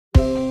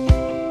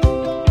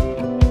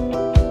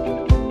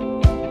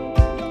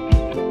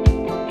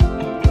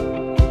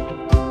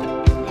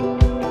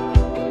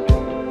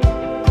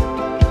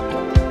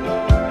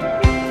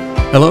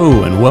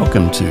Hello and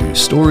welcome to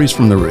Stories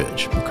from the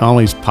Ridge,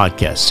 McCallie's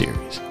podcast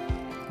series.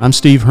 I'm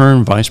Steve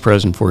Hearn, Vice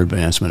President for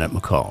Advancement at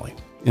McCallie.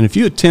 And if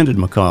you attended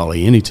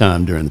McCallie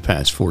anytime during the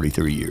past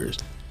 43 years,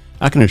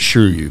 I can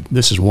assure you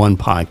this is one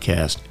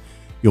podcast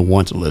you'll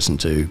want to listen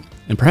to,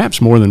 and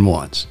perhaps more than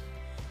once.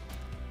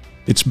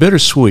 It's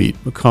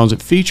bittersweet because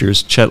it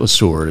features Chet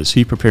LeSourd as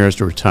he prepares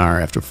to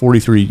retire after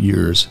 43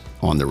 years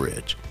on the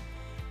Ridge.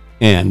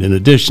 And in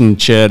addition,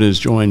 Chet is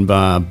joined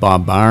by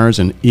Bob Bires,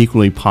 an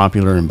equally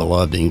popular and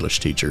beloved English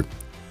teacher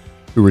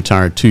who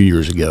retired 2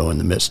 years ago in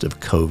the midst of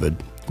COVID,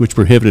 which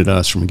prohibited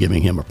us from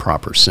giving him a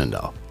proper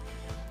send-off.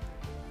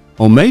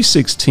 On May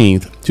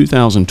 16,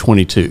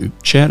 2022,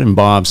 Chet and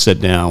Bob sat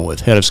down with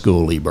head of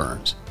school Lee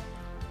Bires.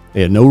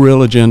 They had no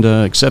real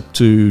agenda except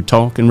to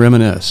talk and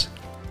reminisce,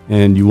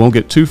 and you won't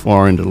get too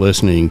far into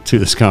listening to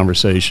this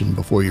conversation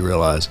before you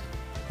realize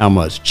how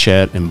much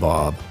Chet and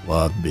Bob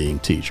loved being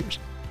teachers.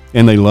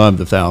 And they loved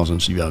the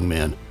thousands of young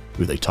men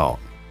who they taught.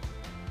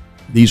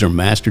 These are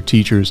master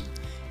teachers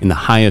in the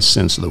highest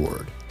sense of the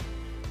word.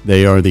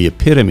 They are the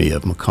epitome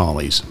of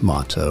McCallie's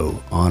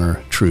motto,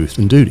 honor, truth,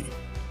 and duty.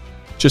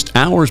 Just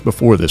hours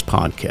before this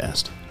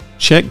podcast,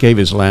 Chet gave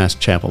his last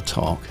chapel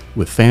talk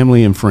with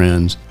family and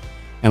friends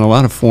and a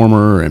lot of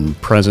former and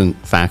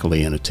present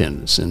faculty in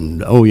attendance.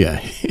 And oh yeah,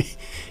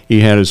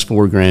 he had his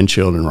 4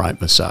 grandchildren right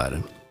beside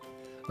him.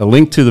 A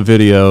link to the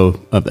video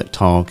of that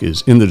talk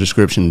is in the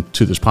description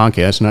to this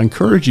podcast, and I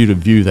encourage you to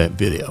view that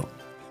video.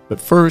 But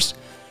first,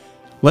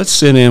 let's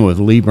sit in with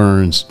Lee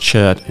Bires,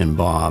 Chet, and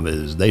Bob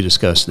as they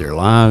discuss their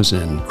lives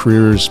and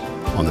careers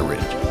on the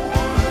Ridge.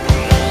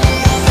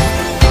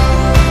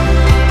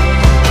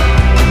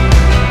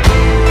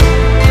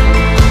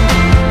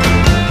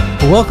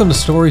 Welcome to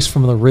Stories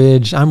from the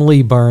Ridge. I'm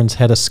Lee Bires,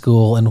 head of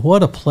school, and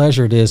what a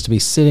pleasure it is to be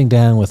sitting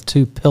down with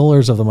 2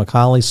 pillars of the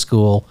McCallie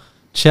School,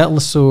 Chet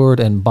LeSourd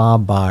and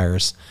Bob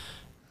Bires.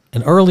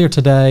 And earlier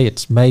today,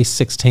 it's May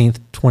 16th,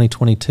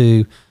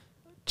 2022,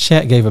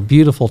 Chet gave a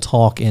beautiful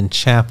talk in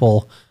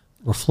chapel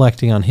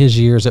reflecting on his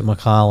years at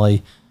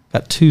McCallie.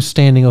 Got 2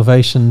 standing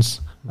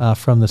ovations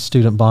from the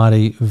student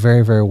body,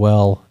 very, very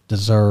well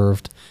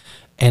deserved.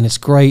 And it's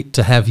great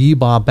to have you,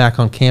 Bob, back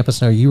on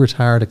campus. Now, you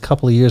retired a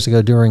couple of years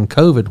ago during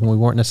COVID when we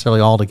weren't necessarily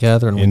all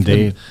together. And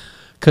Indeed. We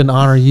couldn't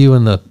honor you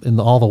in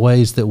all the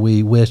ways that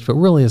we wished, but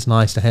really it's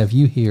nice to have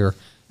you here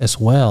as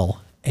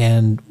well.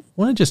 And I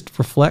want to just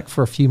reflect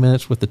for a few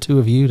minutes with the 2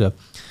 of you to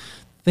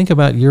think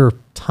about your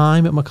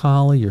time at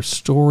McCallie, your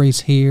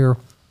stories here,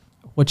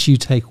 what you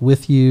take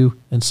with you,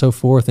 and so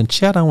forth. And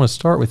Chet, I want to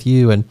start with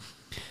you. And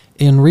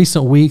in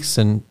recent weeks,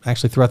 and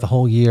actually throughout the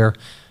whole year,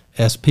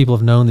 as people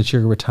have known that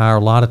you're going to retire, a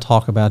lot of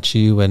talk about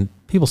you, and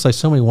people say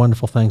so many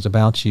wonderful things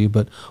about you,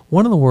 but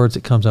one of the words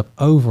that comes up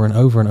over and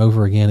over and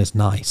over again is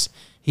nice.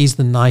 He's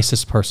the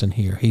nicest person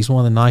here. He's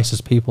one of the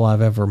nicest people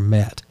I've ever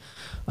met.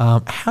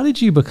 How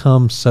did you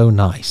become so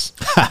nice?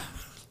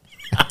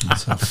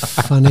 That's a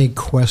funny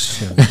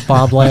question.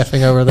 Bob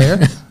laughing over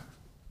there.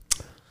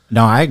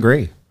 No, I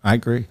agree.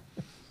 I'm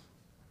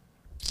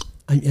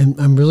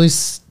really,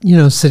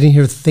 sitting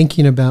here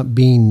thinking about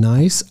being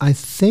nice. I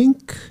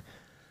think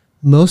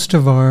most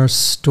of our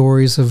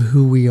stories of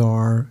who we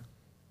are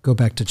go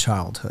back to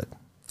childhood.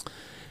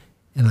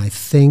 And I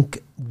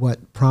think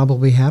what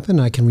probably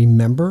happened, I can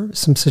remember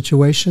some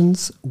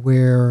situations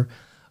where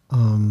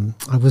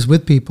I was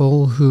with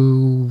people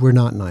who were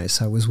not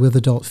nice. I was with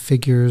adult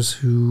figures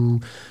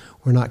who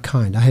were not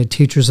kind. I had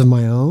teachers of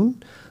my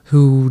own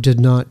who did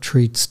not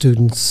treat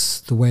students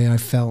the way I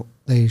felt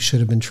they should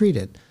have been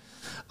treated.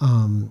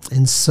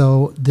 And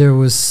so there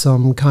was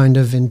some kind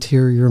of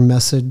interior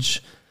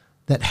message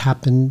that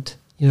happened,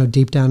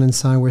 deep down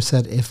inside where it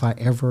said, if I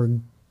ever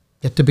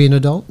get to be an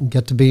adult and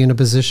get to be in a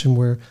position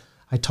where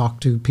I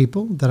talk to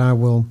people, that I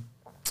will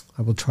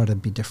try to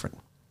be different.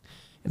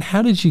 And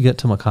how did you get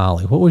to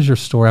McCallie? What was your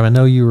story? I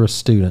know you were a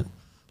student,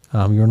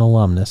 you're an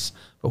alumnus,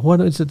 but what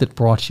is it that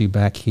brought you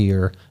back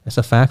here as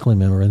a faculty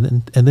member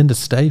and then to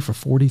stay for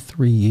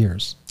 43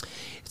 years?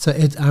 So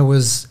I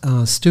was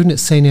a student at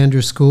St.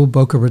 Andrew's School,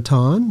 Boca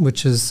Raton,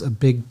 which is a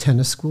big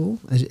tennis school.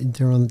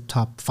 They're on the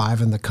top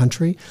 5 in the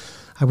country.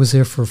 I was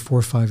there for 4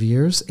 or 5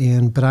 years,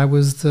 but I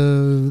was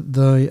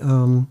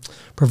the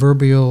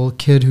proverbial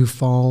kid who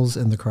falls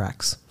in the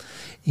cracks,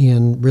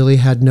 and really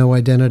had no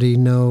identity,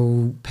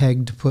 no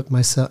peg to put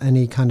myself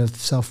any kind of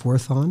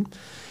self-worth on.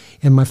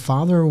 And my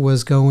father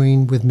was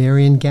going with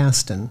Marion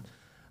Gaston,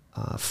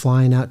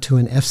 flying out to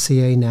an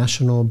FCA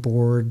National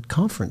Board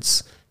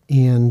conference.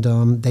 And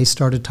they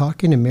started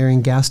talking, and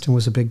Marion Gaston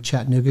was a big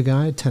Chattanooga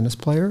guy, a tennis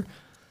player.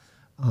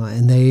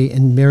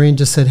 And Marion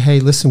just said,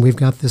 hey, listen, we've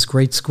got this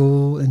great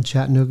school in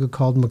Chattanooga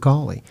called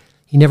McCallie.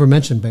 He never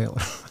mentioned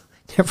Baylor,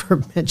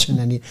 never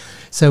mentioned any.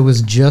 So it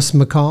was just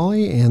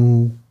McCallie,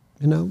 and,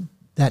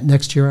 that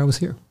next year I was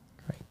here.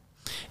 Right.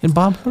 And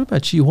Bob, what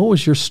about you? What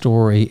was your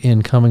story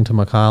in coming to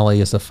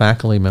McCallie as a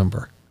faculty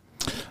member?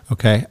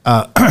 Okay.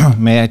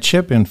 May I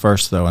chip in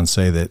first, though, and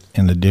say that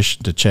in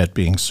addition to Chet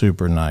being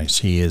super nice,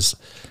 he is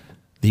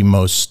the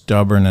most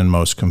stubborn and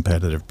most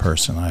competitive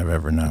person I've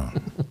ever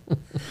known.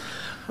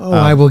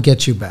 I will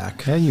get you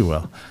back. Yeah, you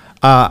will.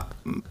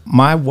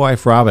 My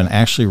wife, Robin,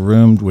 actually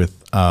roomed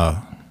with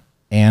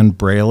Ann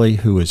Braley,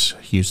 who is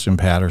Houston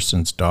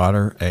Patterson's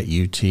daughter at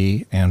UT.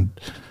 And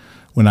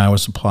when I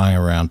was applying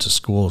around to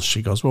schools,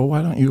 she goes, well,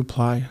 why don't you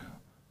apply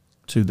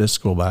to this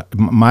school? But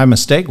my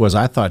mistake was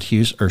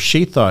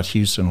she thought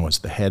Houston was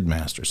the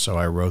headmaster, so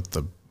I wrote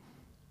the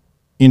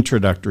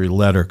introductory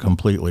letter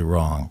completely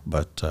wrong.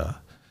 But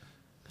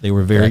they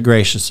were very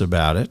gracious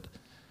about it.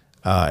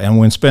 And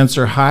when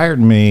Spencer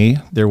hired me,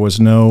 there was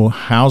no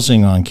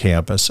housing on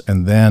campus.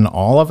 And then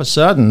all of a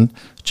sudden,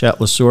 Chet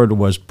LeSourd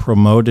was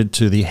promoted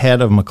to the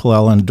head of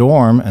McClellan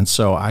dorm, and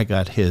so I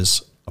got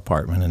his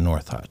apartment in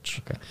North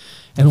Hutch. Okay.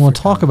 And we'll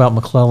talk about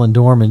McClellan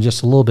dorm in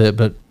just a little bit,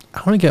 but I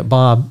want to get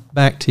Bob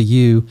back to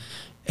you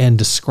and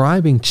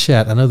describing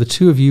Chet. I know the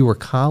two of you were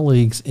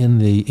colleagues in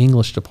the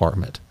English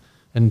department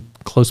and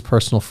close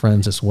personal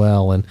friends as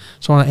well. And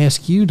so I want to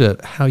ask you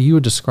how you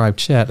would describe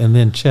Chet, and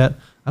then Chet,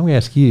 I'm going to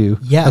ask you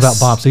about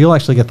Bob. So you'll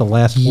actually get the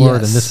last word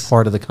in this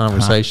part of the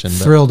conversation.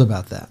 Thrilled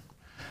about that.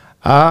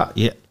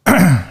 Yeah,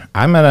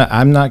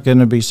 I'm not going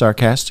to be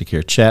sarcastic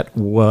here. Chet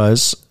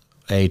was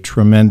a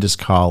tremendous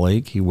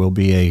colleague. He will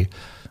be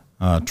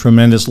a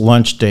tremendous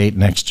lunch date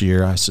next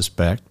year, I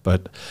suspect.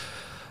 But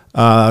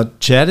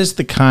Chet is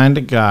the kind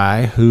of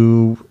guy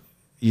who,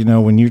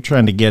 when you're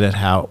trying to get at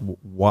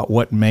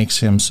what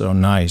makes him so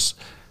nice,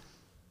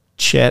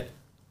 Chet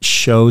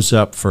shows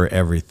up for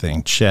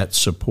everything. Chet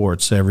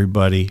supports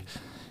everybody,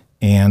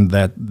 and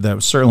that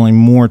was certainly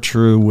more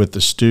true with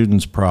the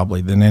students probably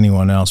than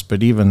anyone else.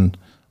 But even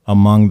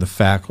among the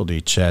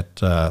faculty,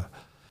 Chet,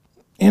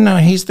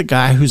 he's the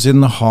guy who's in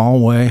the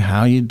hallway.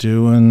 How you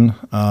doing?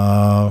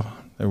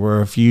 There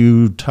were a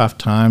few tough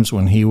times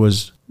when he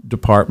was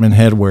department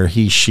head where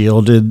he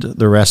shielded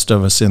the rest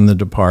of us in the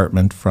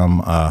department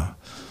from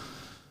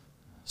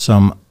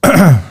some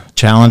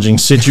challenging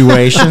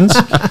situations.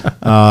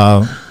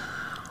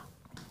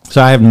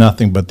 So I have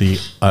nothing but the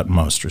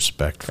utmost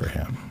respect for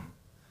him.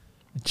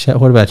 Chet,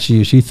 what about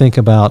you? As you think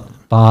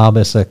about Bob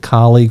as a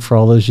colleague for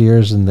all those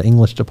years in the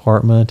English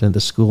department and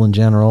the school in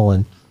general,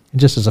 and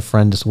just as a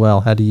friend as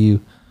well, how do you,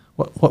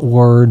 what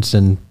words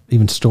and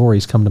even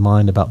stories come to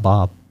mind about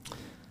Bob?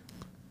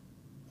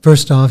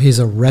 First off, he's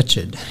a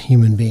wretched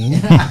human being.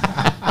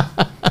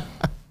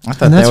 I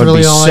thought and that's that would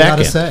really be all second. I got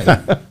to say.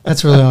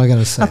 That's really all I got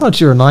to say. I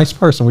thought you were a nice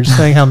person. We're just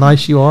saying how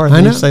nice you are, and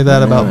then you say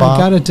that about Bob.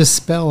 I got to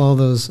dispel all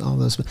those.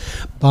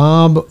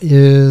 Bob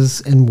is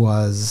and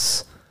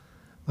was,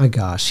 my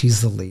gosh,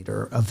 he's the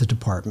leader of the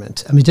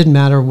department. I mean, it didn't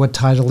matter what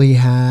title he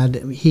had.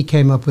 He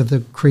came up with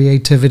the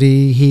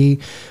creativity. He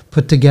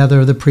put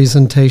together the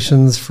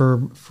presentations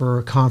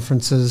for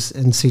conferences,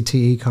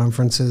 NCTE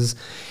conferences.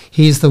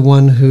 He's the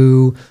one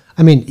who,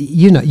 I mean,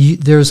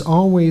 there's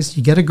always,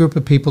 you get a group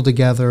of people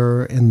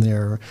together and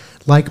they're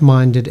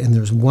like-minded, and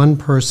there's one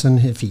person,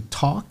 if he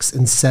talks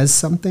and says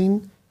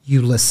something,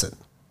 you listen.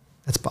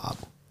 That's Bob.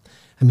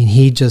 I mean,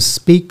 he just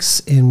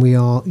speaks, and we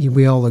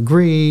all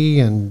agree,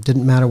 and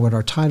didn't matter what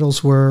our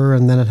titles were,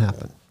 and then it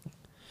happened.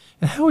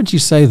 And how would you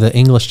say the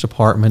English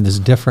department is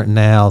different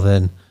now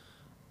than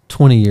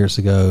 20 years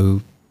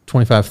ago,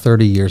 25,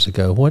 30 years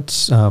ago?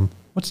 What's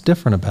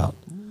different about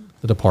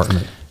the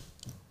department?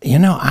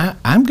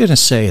 I'm going to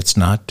say it's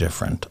not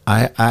different.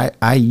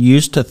 I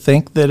used to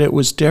think that it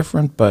was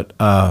different, but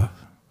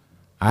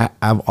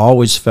I've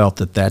always felt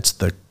that that's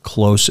the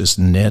closest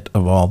knit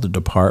of all the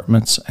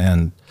departments.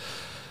 And,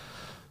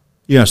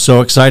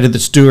 so excited that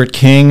Stuart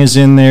King is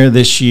in there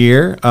this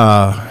year.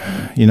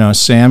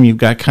 Sam, you've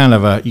got kind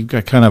of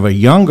a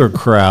younger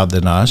crowd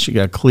than us. You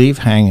got Cleve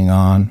hanging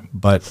on,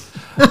 but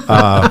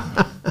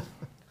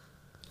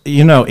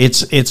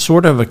it's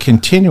sort of a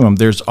continuum.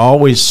 There's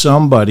always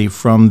somebody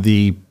from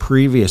the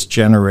previous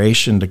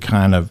generation to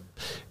kind of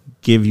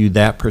give you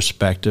that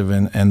perspective,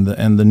 and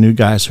the new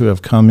guys who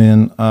have come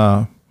in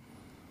are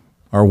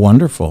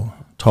wonderful.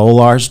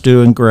 Tolar's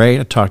doing great.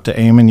 I talked to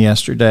Eamon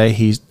yesterday.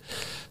 He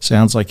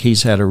sounds like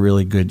he's had a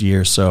really good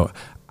year. So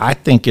I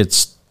think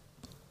it's,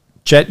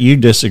 Chet, you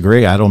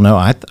disagree. I don't know.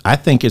 I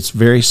think it's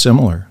very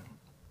similar.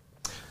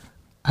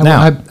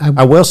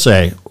 I will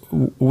say,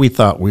 we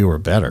thought we were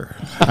better.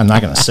 I'm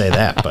not going to say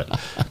that, but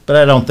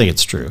I don't think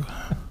it's true.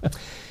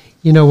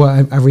 You know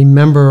what? I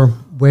remember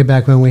way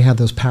back when we had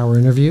those power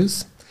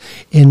interviews,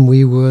 and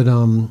we would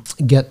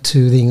get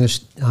to the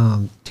English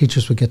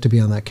teachers would get to be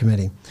on that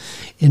committee,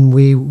 and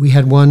we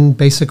had one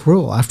basic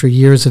rule. After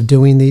years of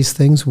doing these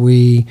things,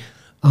 we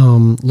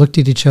looked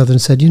at each other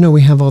and said,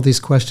 we have all these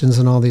questions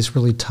and all these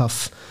really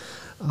tough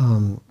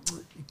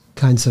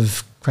kinds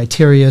of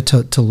criteria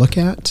to look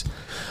at.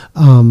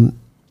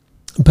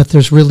 But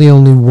there's really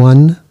only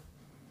one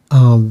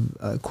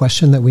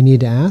question that we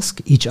need to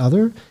ask each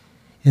other,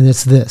 and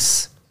it's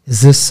this: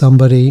 is this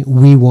somebody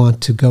we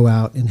want to go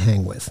out and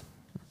hang with?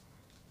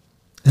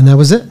 And that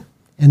was it.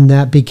 And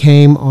that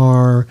became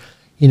our,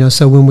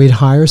 so when we'd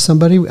hire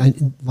somebody, a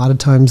lot of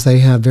times they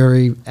have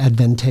very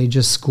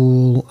advantageous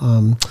school,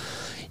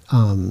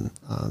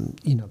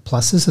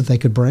 pluses that they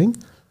could bring.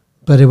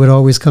 but it would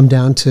always come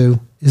down to,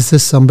 is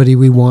this somebody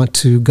we want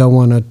to go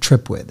on a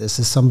trip with? Is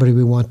this somebody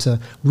we want to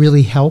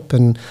really help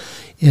and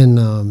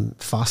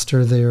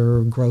foster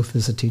their growth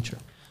as a teacher?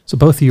 So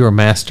both of you are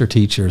master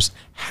teachers.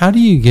 How do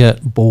you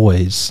get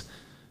boys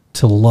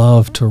to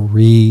love to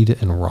read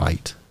and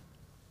write?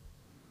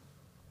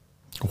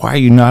 Why are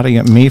you nodding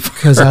at me?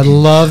 Because I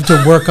love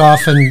to work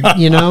off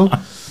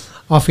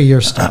of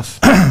your stuff.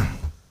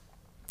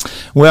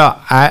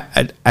 Well,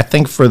 I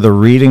think for the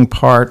reading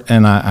part,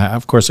 and I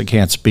of course I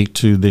can't speak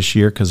to this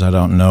year because I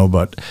don't know,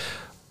 but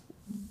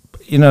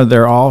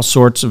there are all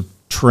sorts of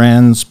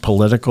trends,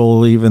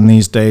 political even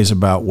these days,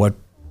 about what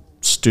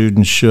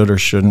students should or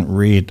shouldn't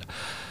read.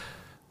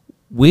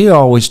 We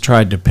always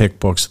tried to pick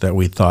books that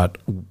we thought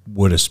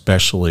would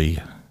especially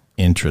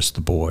interest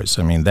the boys.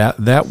 I mean,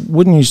 that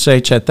wouldn't you say,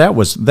 Chet? That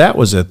was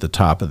at the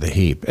top of the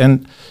heap.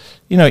 And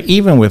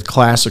even with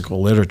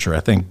classical literature,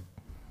 I think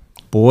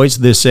boys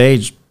this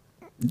age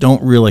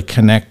don't really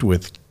connect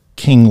with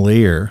King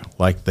Lear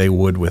like they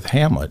would with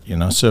Hamlet.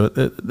 So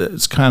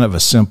it's kind of a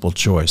simple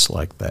choice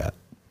like that.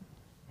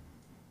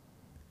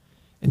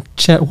 And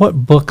Chet,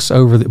 what books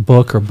over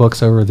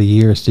the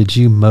years did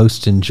you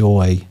most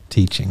enjoy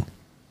teaching?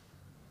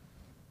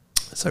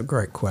 That's a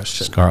great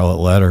question. Scarlet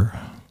Letter.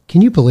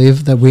 Can you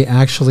believe that we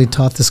actually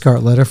taught the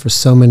Scarlet Letter for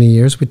so many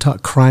years? We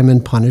taught Crime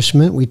and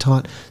Punishment. We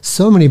taught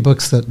so many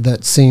books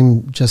that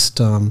seem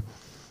just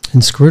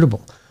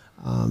inscrutable.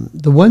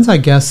 The ones, I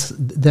guess,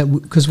 that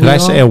because Could I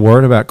say a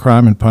word about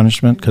Crime and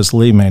Punishment? Because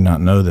Lee may not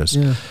know this.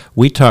 Yeah.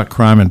 We taught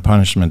Crime and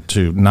Punishment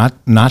to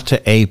not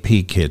to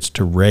AP kids,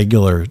 to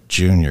regular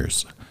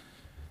juniors.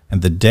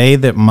 And the day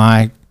that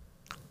my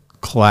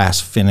class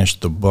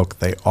finished the book,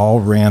 they all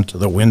ran to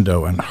the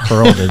window and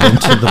hurled it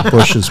into the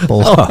bushes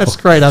below. Oh, that's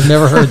great. I've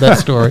never heard that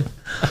story.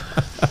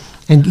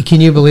 And can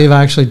you believe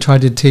I actually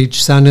tried to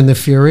teach Sound and the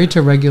Fury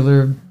to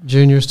regular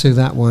juniors too?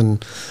 That one,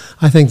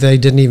 I think they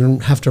didn't even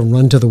have to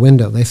run to the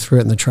window. They threw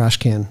it in the trash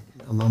can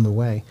on the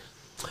way.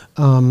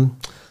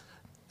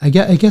 I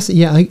guess,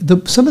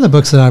 some of the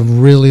books that I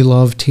really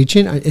love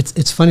teaching,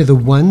 it's funny, the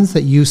ones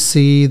that you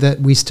see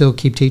that we still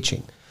keep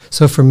teaching.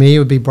 So for me, it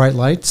would be Bright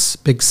Lights,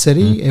 Big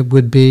City. Mm-hmm. It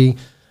would be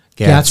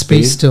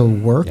Gatsby still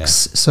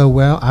works so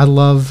well. I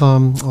love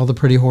All the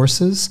Pretty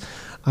Horses.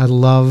 I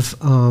love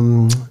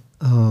One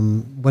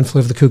Flew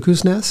Over the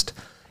Cuckoo's Nest.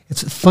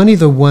 It's funny,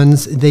 the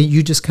ones that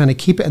you just kind of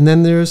keep it. And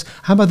then there's,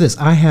 how about this?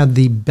 I had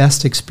the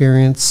best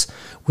experience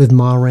with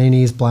Ma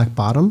Rainey's Black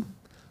Bottom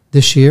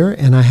this year,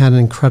 and I had an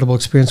incredible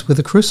experience with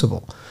The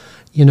Crucible,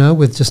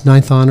 with just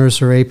 9th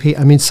honors or AP.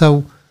 I mean,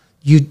 so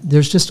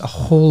there's just a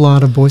whole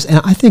lot of boys.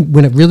 And I think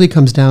when it really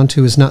comes down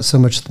to is not so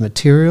much the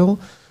material,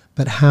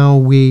 but how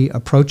we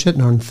approach it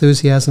and our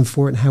enthusiasm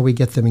for it and how we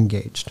get them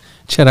engaged.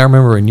 Chet, I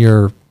remember in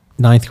your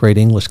 9th grade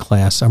English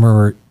class, I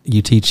remember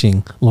you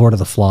teaching Lord of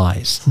the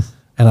Flies.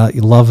 And I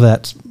love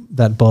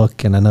that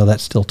book, and I know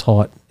that's still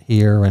taught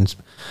here. And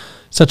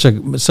such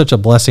a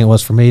blessing it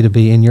was for me to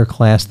be in your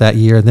class that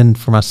year, and then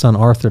for my son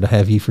Arthur to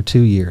have you for 2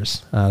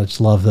 years. I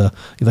just love the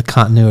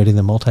continuity,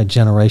 the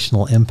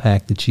multi-generational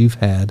impact that you've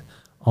had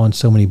on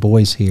so many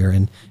boys here,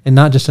 and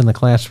not just in the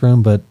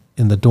classroom, but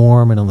in the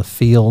dorm and on the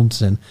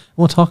fields. And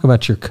we'll talk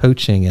about your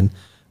coaching and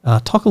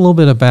talk a little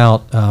bit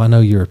about, I know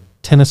you're a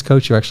tennis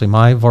coach. You're actually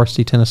my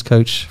varsity tennis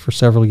coach for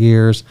several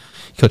years.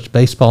 You coached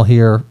baseball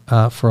here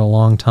for a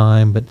long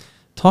time, but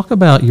talk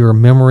about your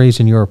memories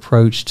and your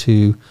approach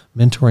to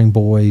mentoring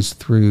boys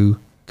through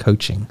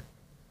coaching.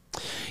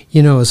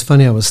 It's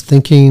funny, I was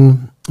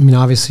thinking,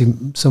 obviously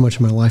so much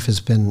of my life has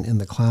been in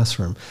the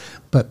classroom,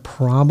 but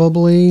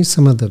probably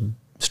some of the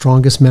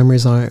strongest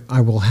memories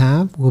I will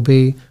have will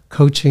be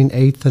coaching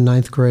 8th and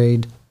 9th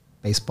grade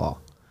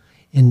baseball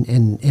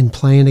and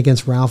playing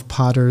against Ralph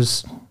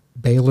Potter's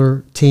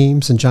Baylor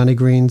teams and Johnny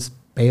Green's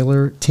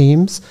Baylor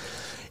teams.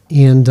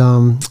 And I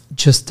don't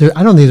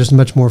think there's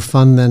much more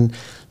fun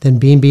than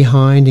being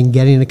behind and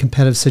getting in a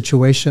competitive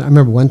situation. I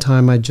remember one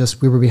time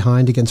we were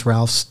behind against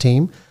Ralph's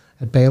team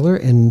at Baylor,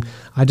 and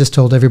I just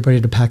told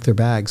everybody to pack their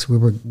bags. We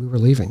were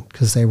leaving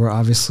because they were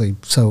obviously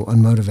so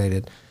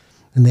unmotivated.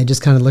 And they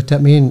just kind of looked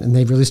at me, and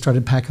they really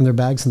started packing their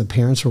bags, and the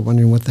parents were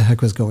wondering what the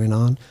heck was going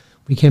on.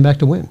 We came back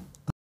to win.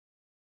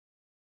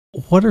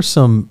 What are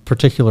some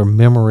particular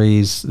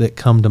memories that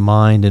come to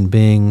mind in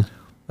being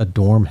a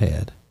dorm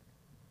head?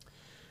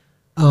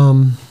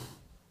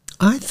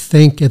 I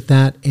think at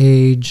that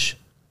age,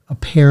 a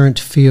parent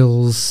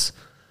feels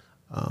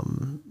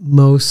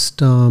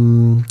most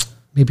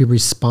maybe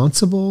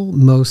responsible,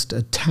 most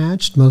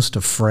attached, most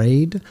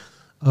afraid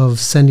of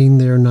sending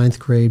their 9th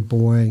grade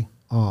boy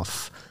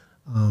off.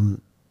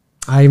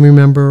 I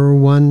remember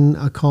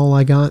a call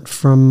I got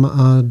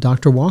from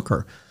Dr.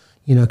 Walker,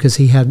 because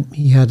he had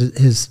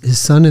his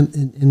son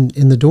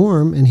in the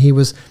dorm, and he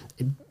was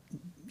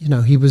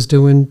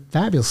doing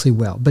fabulously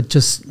well, but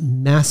just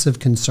massive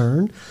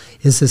concern.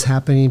 Is this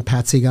happening?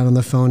 Patsy got on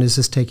the phone. Is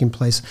this taking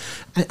place?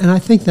 And I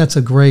think that's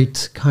a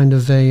great kind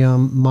of a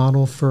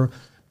model for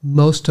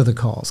most of the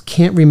calls.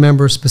 Can't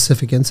remember a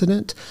specific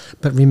incident,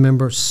 but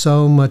remember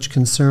so much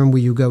concern. Will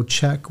you go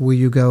check? Will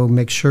you go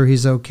make sure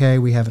he's okay?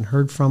 We haven't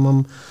heard from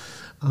him.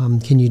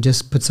 Can you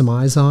just put some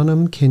eyes on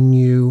him?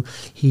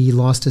 He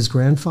lost his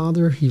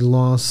grandfather. He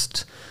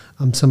lost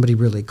somebody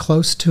really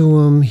close to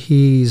him.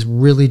 He's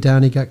really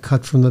down. He got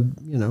cut from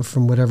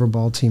from whatever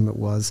ball team it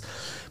was.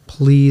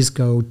 Please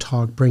go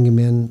talk, bring him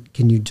in.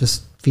 Can you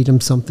just feed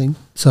him something?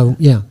 So,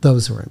 yeah,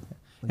 those are it.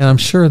 And I'm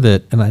sure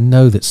that, and I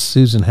know that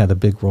Susan had a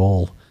big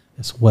role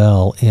as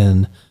well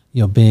in,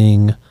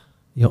 being,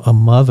 a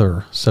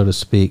mother, so to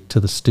speak, to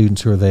the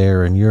students who are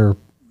there, and your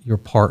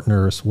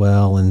partner as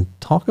well. And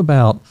talk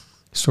about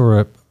sort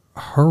of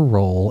her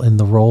role and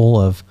the role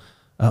of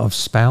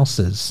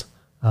spouses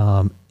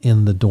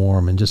in the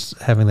dorm and just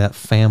having that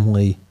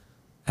family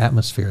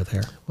atmosphere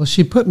there. Well,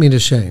 she put me to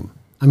shame.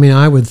 I mean,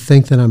 I would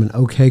think that I'm an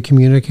okay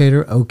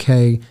communicator,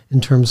 okay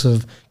in terms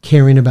of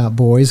caring about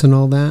boys and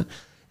all that.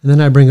 And then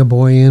I bring a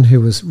boy in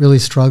who was really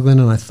struggling,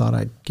 and I thought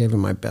I gave him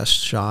my best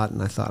shot,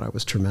 and I thought I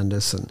was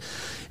tremendous,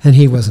 and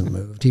he wasn't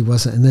moved. He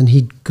wasn't. And then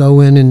he'd go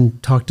in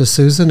and talk to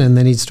Susan, and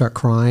then he'd start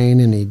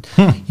crying, and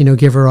he'd,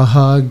 give her a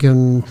hug,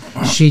 and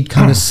she'd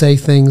kind of say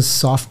things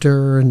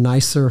softer and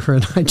nicer,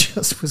 and I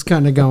just was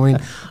kind of going,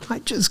 I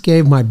just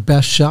gave my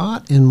best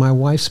shot, and my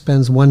wife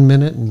spends 1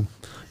 minute, and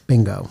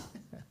bingo.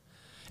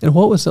 And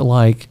what was it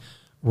like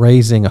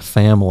raising a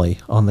family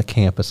on the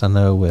campus? I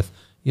know with,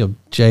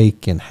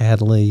 Jake and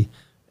Hadley.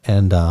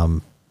 And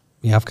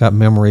I've got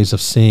memories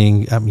of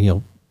seeing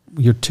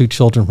your two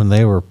children when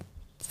they were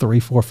 3,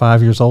 4,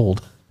 5 years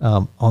old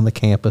on the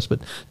campus. But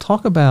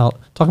talk about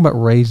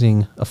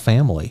raising a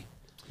family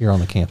here on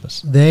the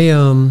campus. They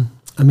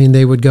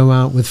they would go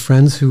out with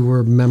friends who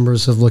were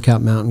members of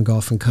Lookout Mountain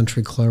Golf and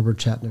Country Club or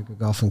Chattanooga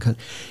Golf and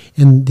Country,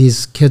 and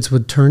these kids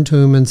would turn to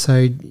them and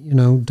say,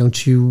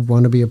 don't you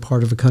want to be a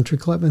part of a country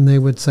club? And they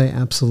would say,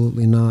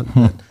 absolutely not.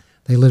 But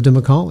they lived in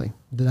McCallie.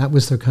 That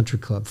was their country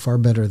club, far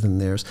better than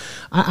theirs.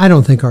 I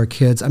don't think our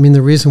kids,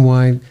 the reason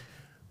why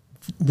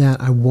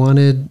that I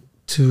wanted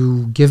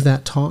to give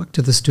that talk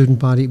to the student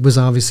body was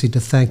obviously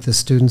to thank the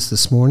students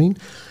this morning,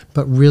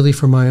 but really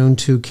for my own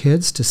two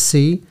kids to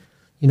see,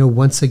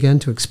 once again,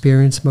 to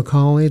experience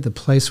McCallie, the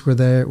place where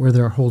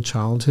their whole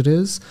childhood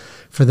is,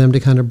 for them to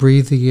kind of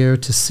breathe the air,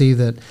 to see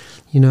that,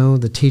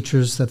 the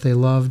teachers that they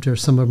loved, or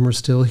some of them are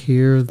still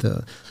here,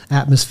 the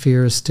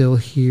atmosphere is still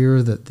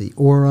here, that the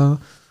aura.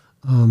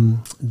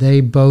 They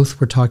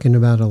both were talking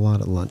about a lot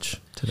at lunch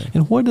today.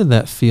 And what did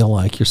that feel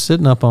like?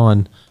 You're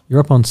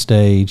up on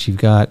stage. You've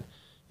got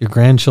your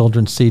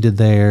grandchildren seated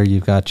there.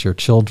 You've got your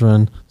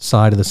children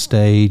side of the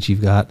stage.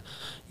 You've got,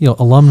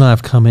 alumni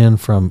have come in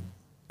from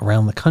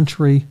around the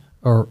country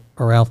or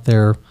out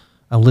there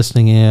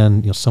listening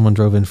in. Someone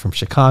drove in from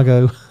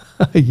Chicago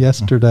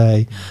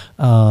yesterday.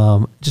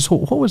 Just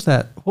what was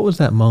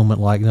that moment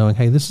like, knowing,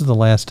 hey, this is the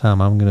last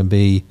time I'm going to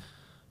be,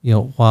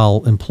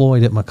 while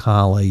employed at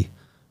McCallie,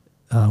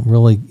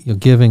 really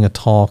giving a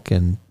talk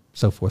and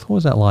so forth. What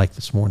was that like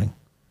this morning?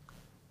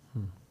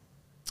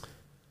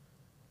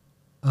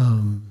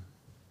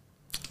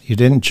 You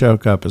didn't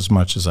choke up as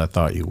much as I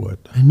thought you would.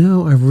 I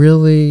know. I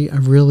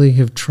really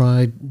have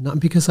tried,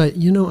 not because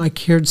I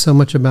cared so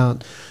much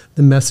about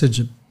the message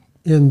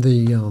in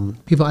the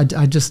people.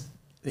 I just,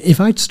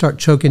 if I start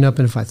choking up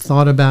and if I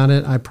thought about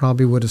it, I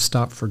probably would have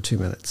stopped for 2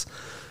 minutes.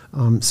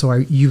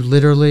 You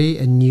literally,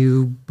 and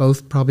you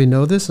both probably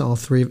know this, all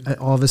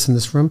of us in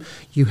this room,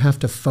 you have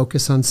to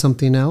focus on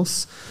something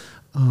else.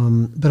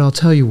 But I'll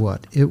tell you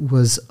what, it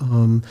was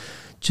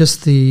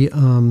just the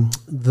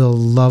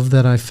love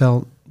that I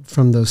felt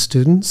from those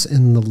students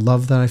and the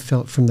love that I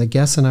felt from the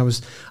guests. And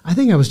I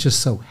think I was just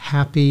so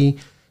happy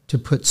to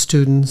put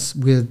students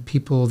with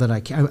people that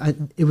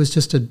it was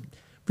just a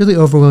really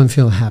overwhelming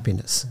feeling of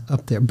happiness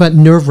up there, but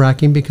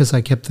nerve-wracking because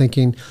I kept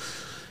thinking,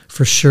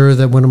 for sure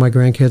that one of my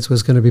grandkids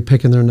was going to be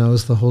picking their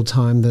nose the whole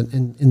time,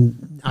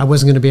 and I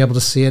wasn't going to be able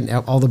to see it. And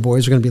all the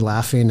boys were going to be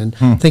laughing and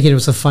thinking it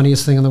was the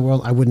funniest thing in the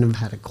world. I wouldn't have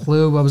had a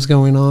clue what was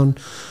going on.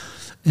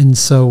 And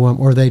so,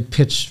 or they'd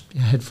pitch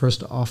head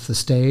first off the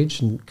stage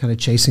and kind of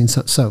chasing.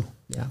 So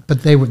yeah,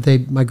 but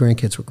my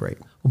grandkids were great.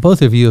 Well,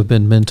 both of you have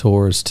been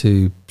mentors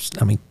to,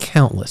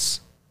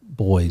 countless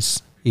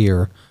boys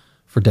here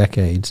for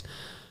decades.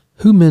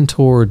 Who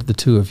mentored the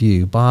two of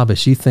you? Bob,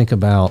 as you think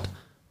about,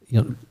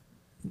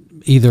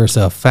 either as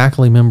a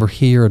faculty member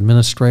here,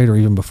 administrator, or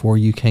even before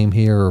you came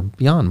here or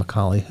beyond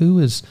McCallie,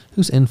 who's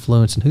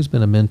influenced and who's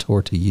been a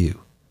mentor to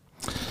you?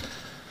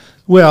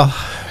 Well,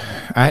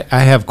 I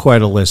have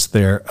quite a list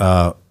there.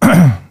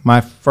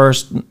 My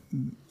first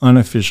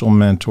unofficial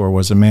mentor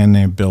was a man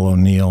named Bill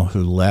O'Neill,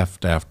 who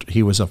left after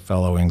he was a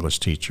fellow English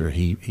teacher.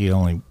 He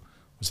only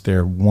was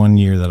there 1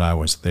 year that I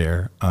was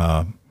there.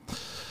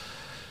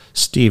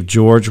 Steve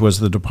George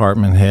was the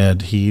department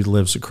head. He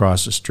lives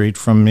across the street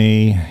from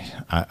me.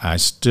 I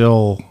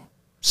still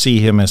see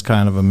him as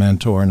kind of a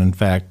mentor, and in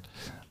fact,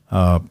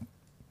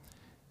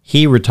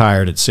 he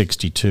retired at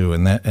 62,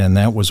 and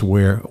that was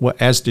where,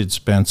 as did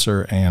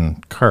Spencer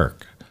and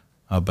Kirk.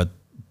 But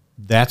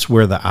that's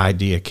where the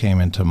idea came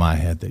into my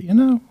head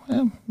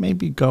that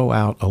maybe go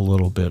out a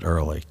little bit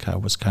early. I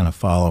was kind of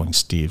following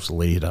Steve's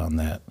lead on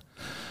that.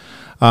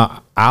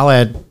 I'll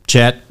add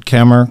Chet,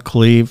 Kemmer,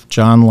 Cleve,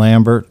 John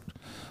Lambert.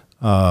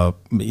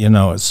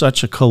 It's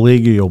such a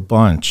collegial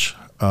bunch.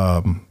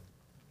 And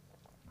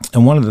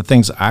one of the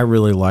things I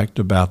really liked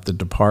about the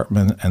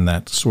department and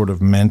that sort of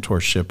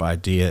mentorship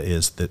idea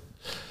is that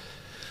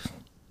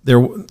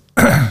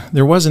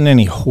there wasn't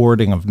any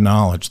hoarding of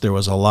knowledge. There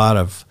was a lot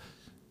of,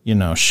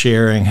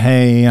 sharing.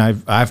 Hey,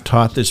 I've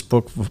taught this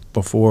book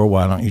before.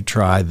 Why don't you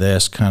try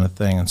this kind of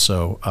thing? And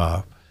so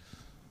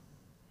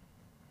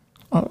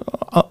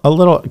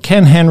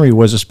Ken Henry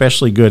was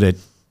especially good at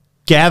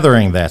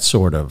gathering that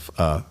sort of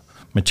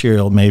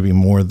material, maybe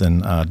more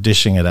than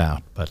dishing it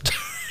out. But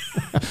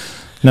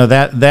no,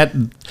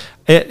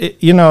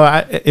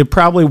 it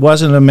probably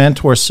wasn't a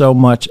mentor so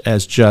much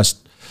as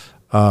just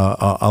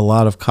a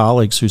lot of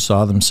colleagues who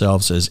saw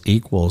themselves as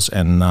equals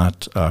and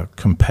not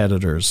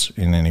competitors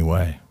in any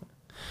way.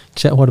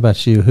 Chet, what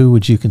about you? Who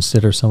would you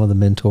consider some of the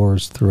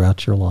mentors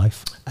throughout your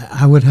life?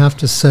 I would have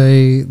to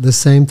say the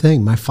same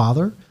thing. My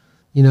father,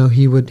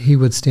 he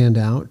would stand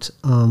out.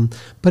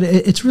 But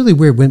it's really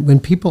weird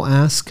when people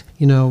ask,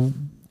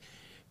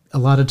 a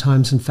lot of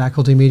times in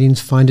faculty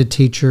meetings, find a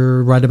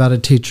teacher, write about a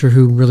teacher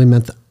who really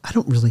meant that. I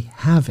don't really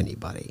have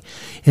anybody.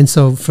 And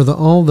so for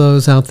all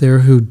those out there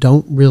who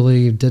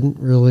didn't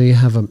really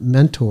have a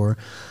mentor,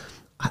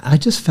 I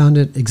just found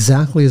it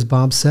exactly as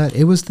Bob said.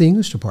 It was the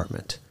English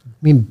department.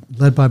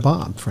 Led by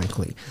Bob,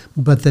 frankly.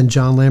 But then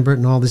John Lambert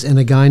and all this, and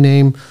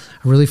a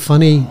really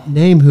funny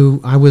name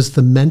who I was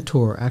the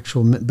mentor,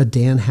 but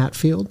Dan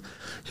Hatfield,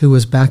 who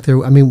was back there.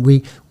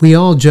 We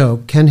all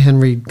joke. Ken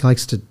Henry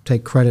likes to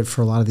take credit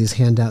for a lot of these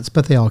handouts,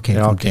 but they all came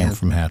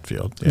from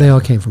Hatfield. Yeah. They all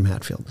came from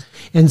Hatfield.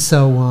 And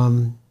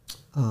so,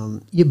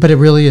 but it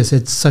really is.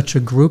 It's such a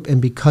group,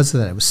 and because of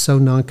that, it was so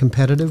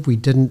non-competitive. We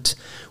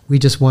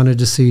just wanted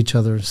to see each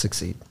other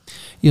succeed.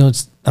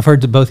 I've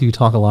heard both of you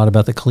talk a lot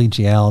about the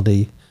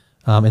collegiality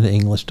in the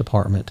English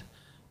department.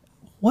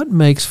 What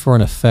makes for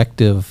an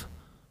effective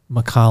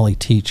McCallie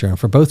teacher, and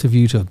for both of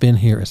you to have been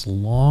here as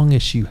long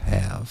as you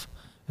have,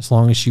 as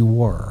long as you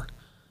were,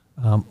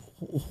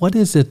 what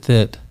is it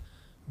that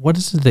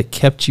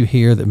kept you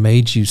here, that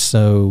made you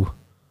so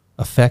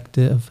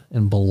effective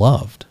and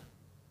beloved?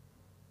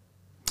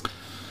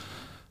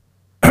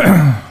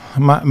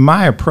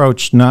 My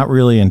approach, not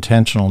really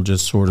intentional,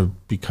 just sort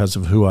of because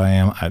of who I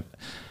am.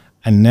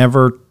 I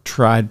never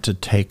tried to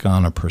take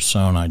on a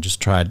persona. I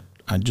just tried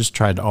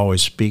to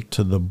always speak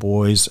to the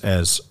boys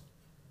as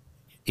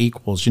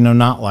equals,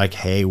 not like,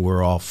 hey,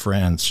 we're all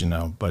friends,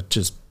 but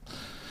just,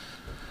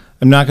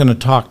 I'm not going to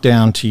talk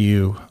down to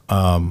you.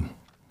 And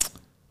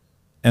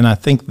I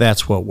think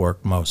that's what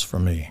worked most for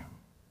me.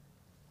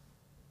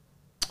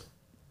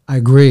 I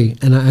agree.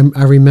 And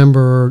I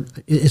remember,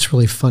 it's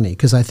really funny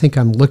because I think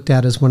I'm looked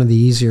at as one of the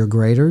easier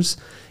graders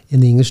in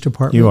the English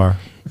department. You are.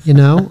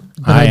 But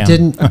I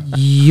didn't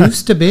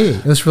used to be.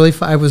 It was really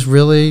fun. I was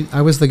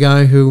the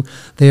guy who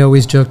they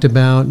always joked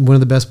about, one of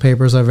the best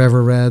papers I've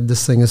ever read.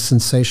 This thing is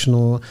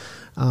sensational.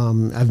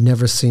 I've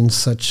never seen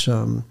such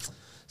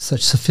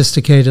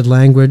sophisticated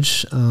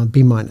language.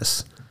 B-.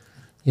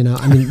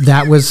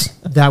 That was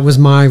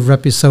my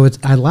reputation. So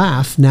I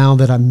laugh now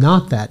that I'm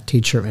not that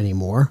teacher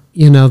anymore.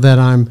 That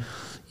I'm,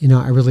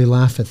 I really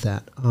laugh at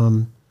that.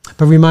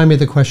 But remind me of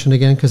the question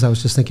again, because I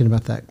was just thinking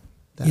about that.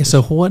 Yeah.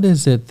 So what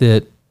is it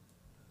that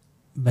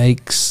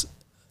makes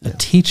a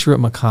teacher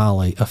at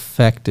McCallie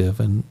effective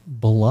and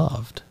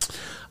beloved?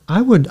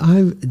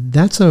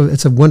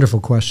 It's a wonderful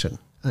question,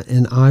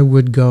 and I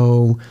would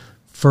go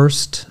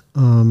first.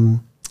 You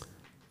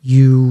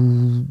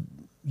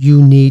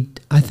need.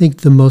 I think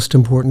the most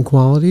important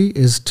quality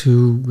is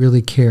to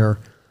really care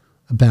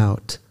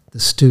about the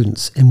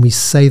students, and we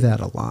say that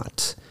a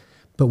lot,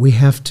 but we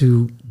have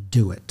to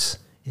do it.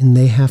 And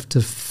they have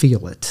to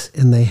feel it,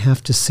 and they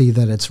have to see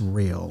that it's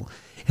real,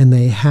 and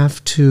they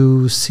have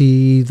to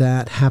see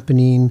that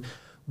happening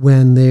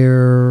when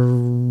they're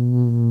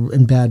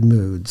in bad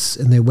moods,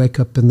 and they wake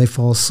up and they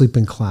fall asleep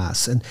in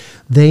class, and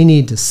they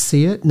need to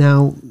see it.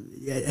 Now,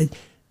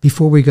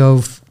 before we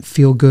go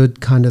feel good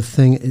kind of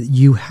thing,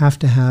 you have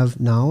to have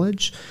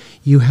knowledge.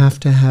 You have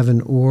to have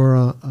an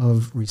aura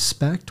of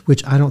respect,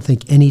 which I don't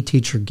think any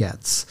teacher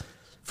gets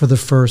for the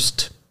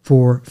first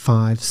 4,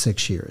 5,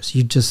 6 years.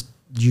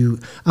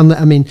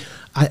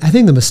 I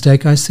think the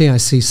mistake I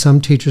see some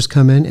teachers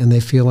come in and they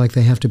feel like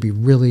they have to be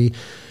really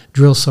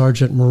drill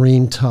sergeant,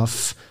 Marine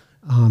tough,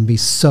 be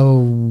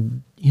so,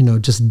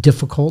 just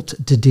difficult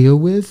to deal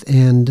with,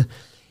 and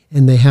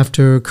they have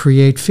to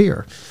create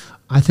fear.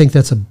 I think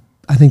that's a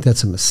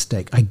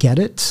mistake. I get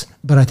it,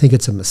 but I think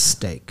it's a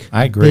mistake.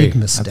 I agree. Big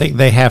mistake. I think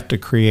they have to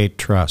create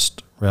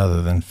trust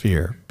rather than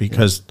fear,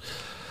 because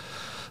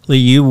Lee,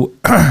 you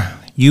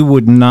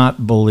would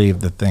not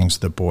believe the things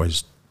the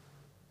boys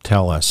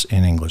tell us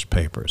in English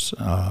papers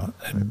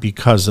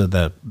because of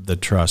the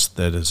trust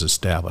that is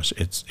established.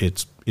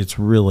 It's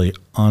really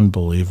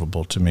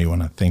unbelievable to me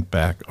when I think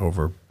back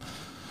over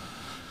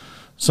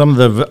some of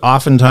the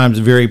oftentimes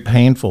very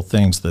painful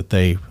things that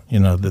they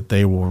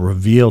will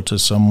reveal to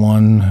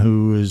someone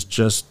who is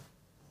just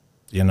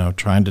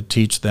trying to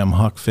teach them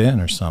Huck Finn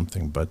or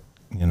something. But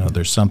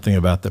there's something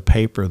about the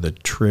paper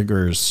that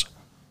triggers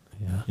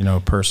a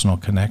personal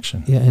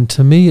connection. Yeah, and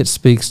to me, it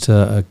speaks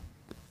to,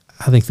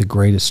 I think, the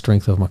greatest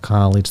strength of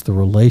McCallie. It's the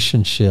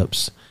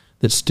relationships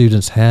that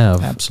students have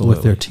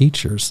with their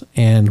teachers.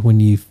 And when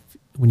you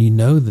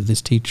know that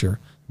this teacher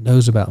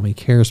knows about me,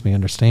 cares me,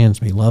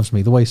 understands me, loves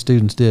me, the way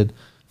students did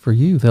for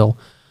you, they'll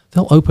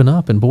open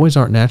up. And boys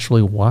aren't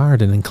naturally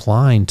wired and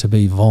inclined to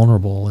be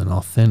vulnerable and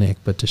authentic,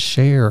 but to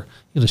share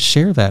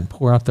that and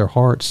pour out their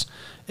hearts,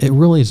 it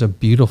really is a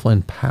beautiful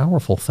and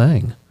powerful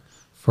thing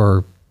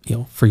for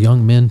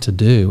young men to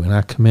do. And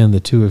I commend the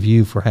two of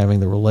you for having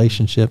the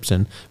relationships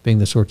and being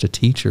the sorts of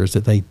teachers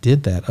that they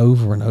did that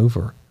over and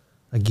over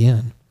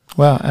again.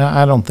 Well,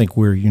 I don't think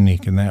we're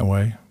unique in that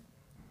way.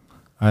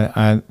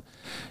 I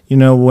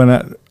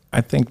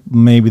think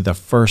maybe the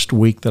first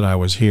week that I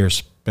was here,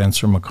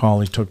 Spencer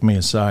McCallie took me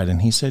aside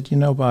and he said,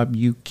 Bob,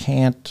 you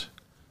can't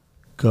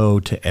go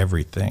to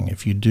everything.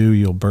 If you do,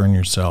 you'll burn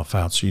yourself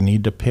out. So you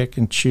need to pick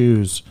and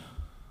choose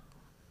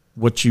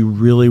what you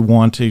really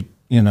want to,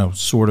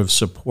 sort of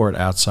support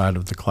outside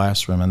of the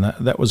classroom. And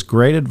that was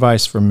great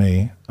advice for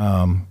me.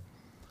 And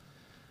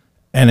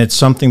it's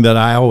something that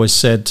I always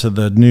said to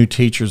the new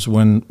teachers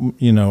when,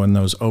 in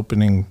those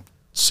opening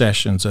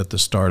sessions at the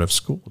start of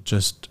school,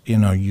 just,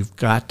 you've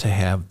got to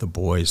have the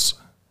boys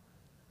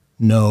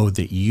know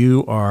that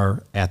you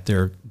are at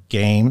their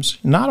games,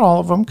 not all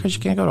of them, because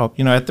you can't go to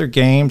all, at their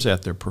games,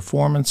 at their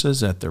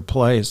performances, at their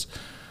plays.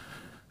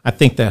 I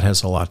think that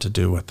has a lot to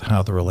do with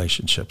how the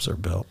relationships are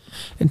built.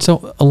 And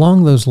so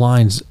along those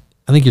lines,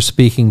 I think you're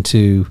speaking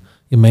to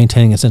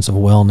maintaining a sense of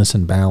wellness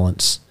and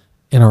balance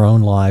in our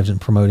own lives and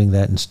promoting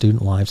that in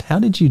student lives. How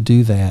did you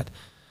do that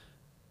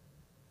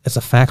as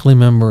a faculty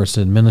member, as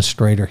an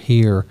administrator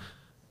here,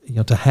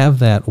 to have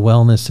that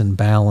wellness and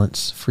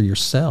balance for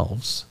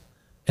yourselves?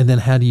 And then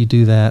how do you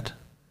do that?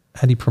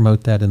 How do you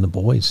promote that in the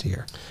boys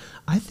here?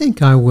 I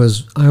think I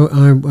was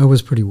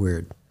pretty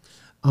weird.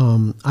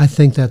 I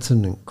think that's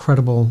an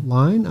incredible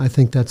line. I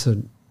think that's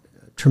a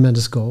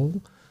tremendous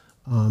goal.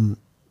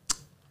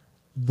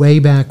 Way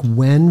back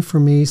when, for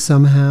me,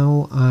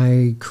 somehow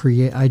I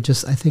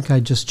think I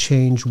just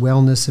changed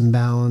wellness and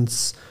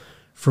balance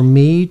for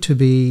me to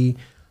be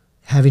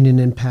having an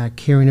impact,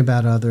 caring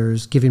about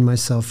others, giving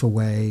myself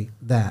away,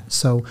 that.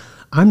 So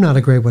I'm not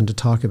a great one to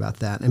talk about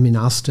that. I mean,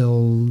 I'll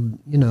still,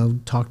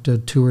 talk to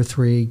 2 or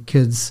 3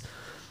 kids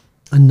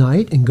a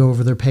night and go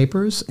over their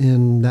papers,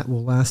 and that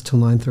will last till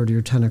 9:30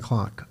 or 10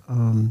 o'clock.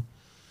 And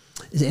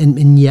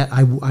yet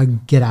I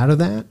get out of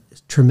that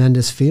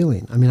tremendous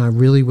feeling. I mean,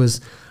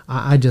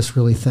 I just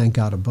really thank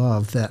God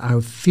above that I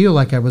feel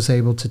like I was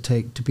able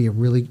to be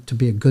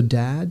a good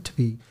dad, to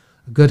be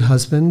a good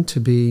husband, to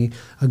be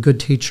a good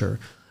teacher,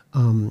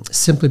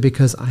 simply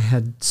because I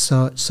had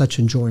such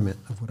enjoyment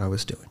of what I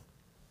was doing.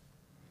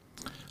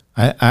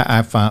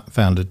 I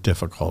found it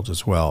difficult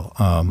as well.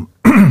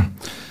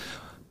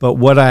 But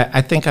what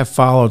I think I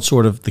followed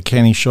sort of the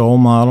Kenny Scholl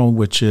model,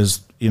 which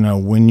is,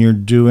 when you're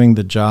doing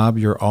the job,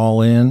 you're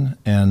all in.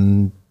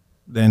 And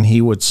then he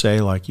would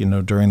say, like,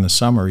 during the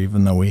summer,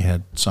 even though we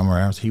had summer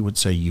hours, he would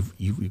say,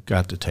 you've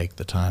got to take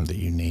the time that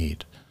you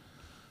need.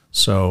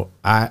 So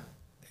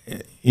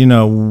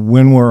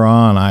when we're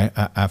on,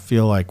 I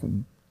feel like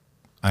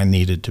I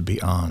needed to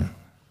be on.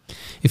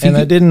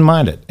 I didn't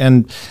mind it.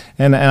 And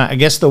I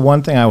guess the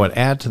one thing I would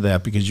add to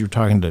that, because you were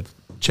talking to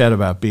Chet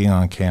about being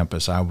on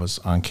campus. I was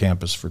on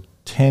campus for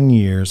 10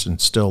 years and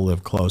still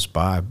live close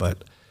by,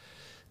 but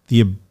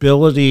the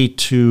ability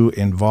to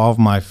involve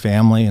my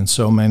family in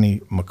so many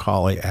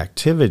McCallie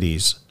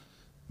activities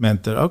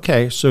meant that,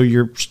 okay, so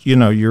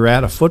you're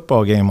at a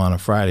football game on a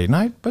Friday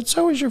night, but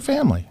so is your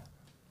family.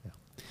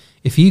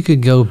 If you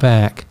could go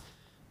back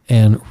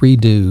and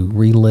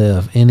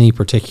relive any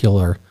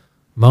particular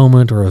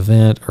moment or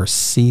event or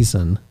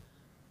season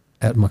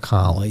at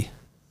McCallie,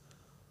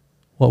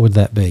 what would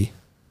that be?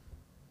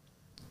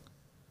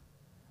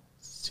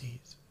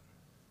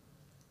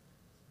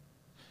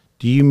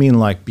 Do you mean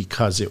like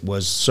because it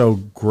was so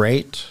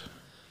great?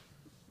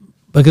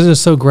 Because it's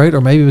so great,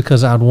 or maybe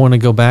because I'd want to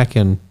go back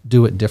and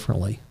do it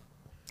differently.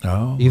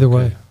 Oh, either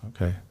way.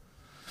 Okay.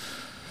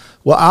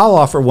 Well, I'll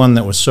offer one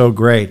that was so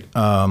great.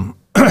 Of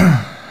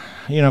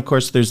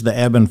course, there's the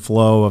ebb and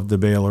flow of the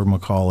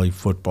Baylor-McCallie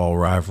football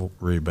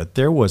rivalry, but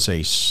there was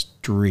a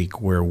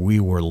streak where we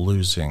were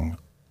losing.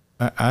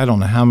 I don't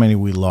know how many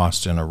we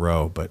lost in a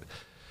row, but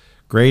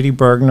Grady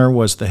Bergner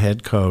was the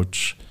head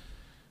coach.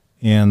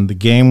 And the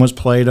game was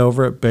played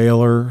over at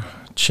Baylor.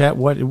 Chet,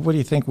 what do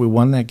you think? We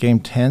won that game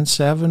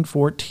 10-7,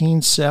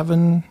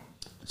 14-7?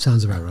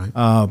 Sounds about right.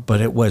 But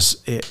it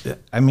was,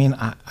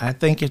 I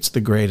think it's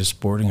the greatest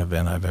sporting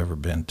event I've ever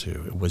been to.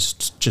 It was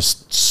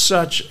just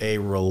such a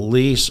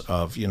release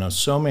of,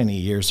 so many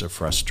years of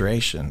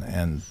frustration.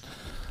 And,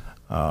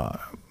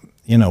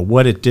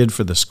 what it did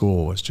for the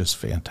school was just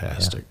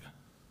fantastic.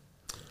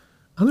 Yeah.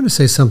 I'm going to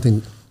say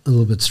something a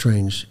little bit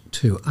strange,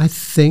 too. I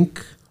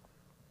think...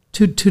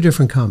 Two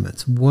different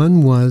comments.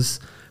 One was,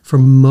 for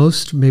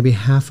most, maybe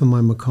half of my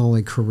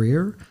McCallie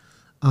career,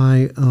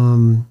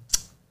 when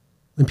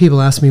people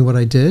asked me what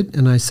I did,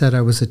 and I said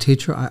I was a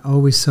teacher, I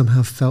always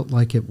somehow felt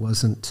like it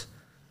wasn't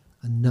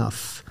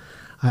enough.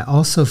 I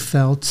also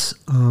felt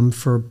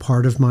for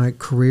part of my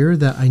career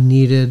that I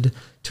needed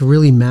to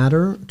really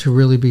matter, to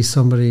really be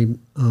somebody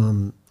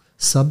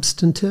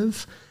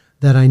substantive,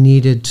 that I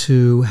needed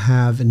to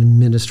have an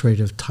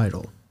administrative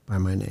title by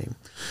my name.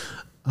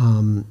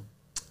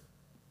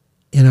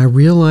 And I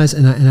realized,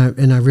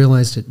 and I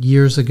realized it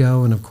years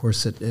ago, and of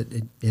course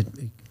it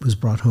was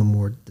brought home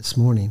more this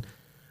morning,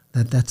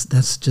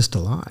 that's just a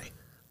lie.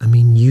 I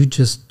mean, you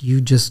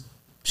just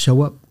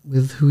show up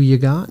with who you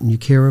got, and you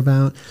care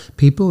about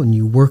people, and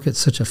you work at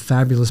such a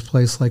fabulous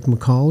place like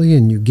McCallie,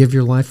 and you give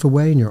your life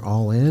away, and you're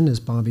all in, as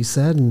Bobby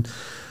said, and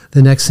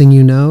the next thing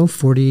you know,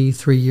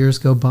 43 years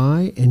go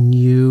by, and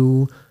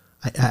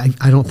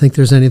I don't think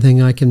there's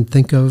anything I can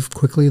think of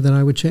quickly that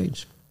I would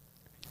change.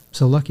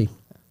 So lucky.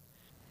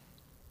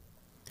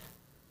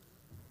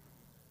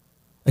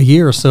 A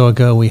year or so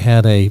ago, we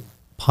had a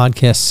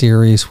podcast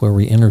series where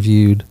we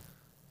interviewed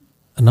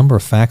a number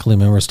of faculty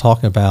members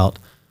talking about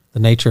the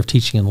nature of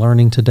teaching and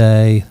learning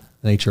today,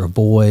 the nature of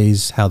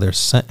boys, how they're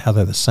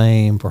the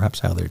same,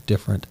 perhaps how they're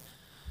different.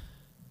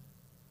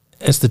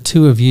 As the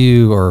two of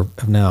you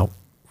have now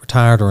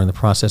retired or in the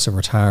process of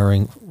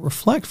retiring,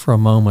 reflect for a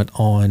moment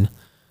on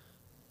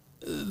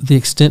the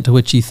extent to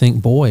which you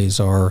think boys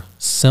are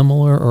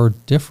similar or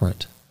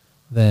different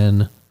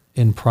than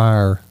in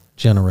prior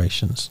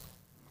generations.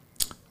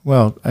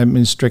 Well, I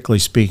mean, strictly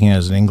speaking,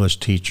 as an English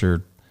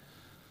teacher,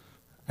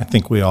 I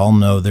think we all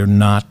know they're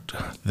not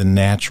the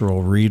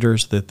natural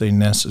readers that they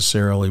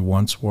necessarily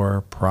once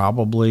were,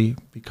 probably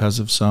because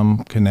of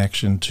some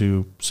connection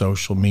to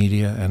social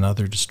media and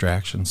other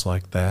distractions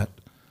like that.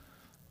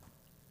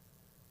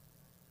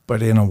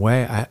 But in a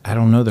way, I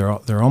don't know,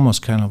 they're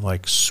almost kind of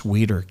like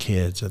sweeter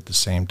kids at the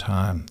same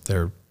time.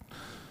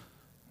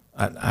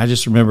 I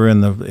just remember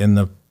in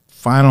the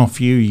final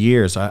few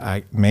years,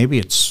 I maybe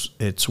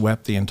it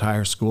swept the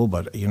entire school,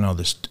 but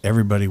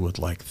everybody would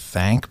like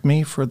thank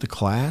me for the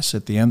class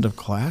at the end of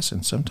class,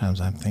 and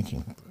sometimes I'm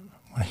thinking,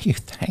 what are you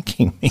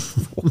thanking me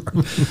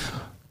for?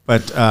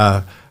 But I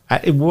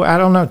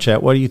don't know,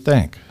 Chet. What do you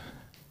think?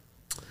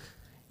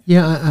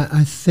 Yeah,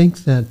 I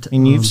think that.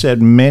 And you've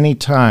said many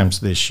times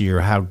this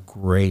year how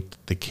great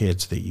the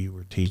kids that you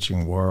were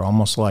teaching were,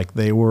 almost like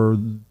they were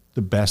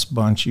the best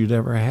bunch you'd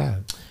ever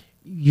had.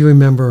 You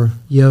remember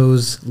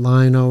Yo's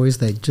line always,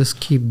 they just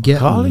keep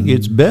getting McCallie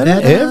gets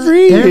better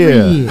every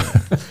year.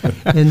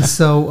 And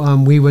so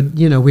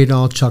we'd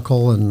all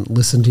chuckle and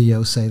listen to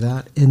Yo say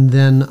that. And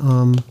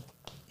then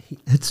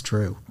it's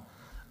true.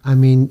 I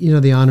mean,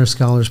 the Honor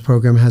Scholars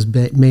Program has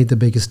made the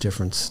biggest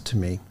difference to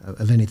me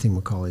of anything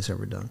McCallie's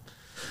ever done.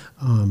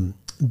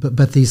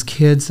 But these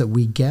kids that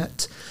we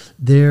get,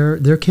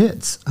 they're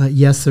kids.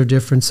 Yes, they're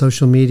different.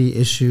 Social media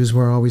issues,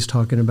 we're always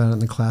talking about it in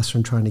the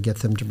classroom, trying to get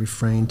them to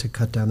refrain, to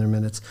cut down their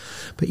minutes.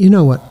 But you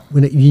know what?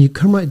 When you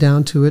come right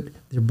down to it,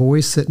 they're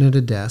boys sitting at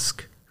a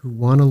desk who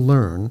want to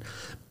learn,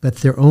 but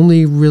they're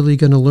only really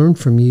going to learn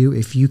from you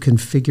if you can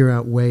figure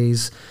out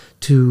ways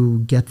to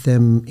get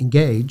them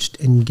engaged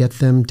and get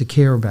them to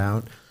care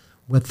about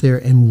what they're.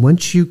 And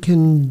once you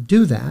can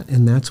do that,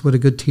 and that's what a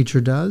good teacher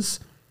does,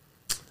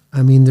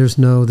 I mean, there's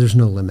no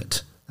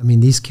limit. I mean,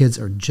 these kids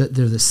are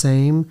they're the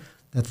same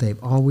that they've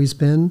always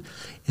been,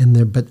 and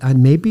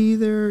maybe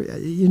they're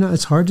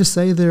it's hard to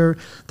say they're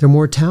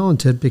more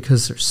talented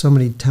because there's so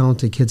many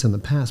talented kids in the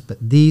past, but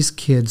these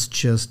kids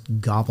just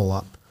gobble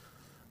up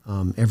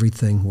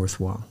everything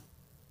worthwhile.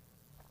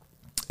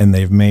 And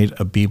they've made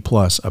a B+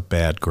 a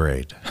bad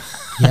grade.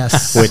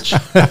 Yes. Which,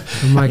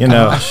 oh my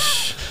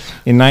gosh.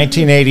 In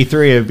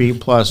 1983, a B+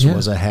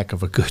 was a heck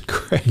of a good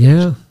grade.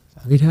 Yeah.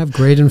 We'd have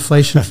grade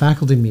inflation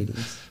faculty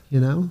meetings,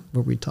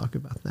 where we talk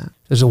about that.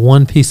 There's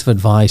one piece of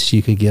advice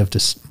you could give to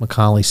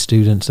McCallie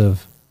students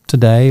of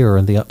today or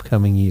in the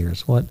upcoming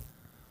years. What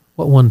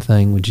one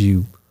thing would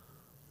you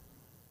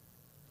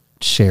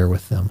share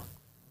with them?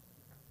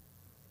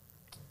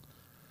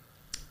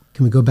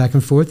 Can we go back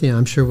and forth? Yeah,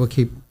 I'm sure we'll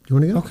keep. Do you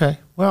want to go? Okay.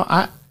 Well,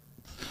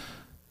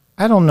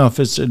 I don't know if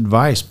it's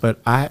advice,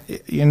 but I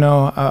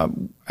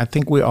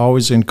think we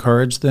always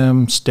encourage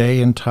them,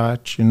 stay in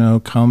touch,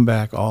 come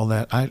back, all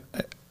that. I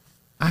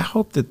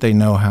hope that they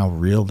know how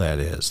real that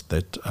is.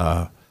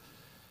 That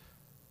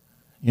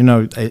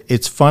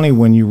it's funny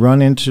when you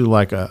run into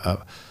like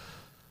a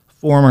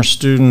former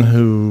student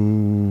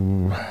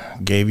who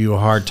gave you a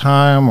hard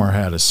time or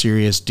had a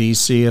serious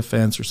DC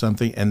offense or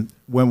something, and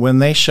when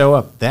they show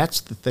up, that's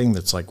the thing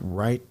that's like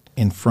right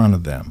in front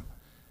of them.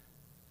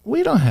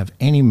 We don't have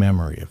any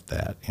memory of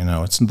that,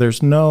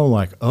 there's no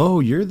like, oh,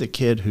 you're the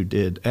kid who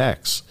did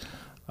X,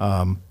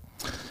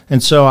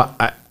 and so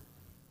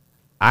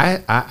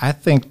I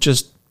think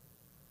just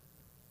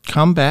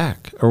come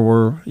back,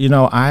 or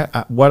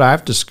what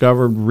I've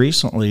discovered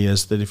recently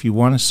is that if you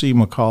want to see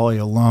McCallie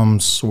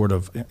alums sort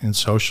of in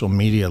social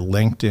media,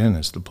 LinkedIn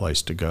is the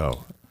place to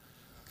go.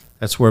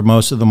 That's where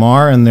most of them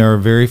are, and there are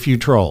very few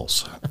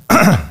trolls.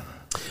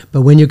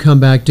 But when you come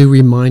back, do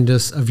remind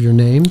us of your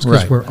names,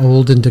 because Right. we're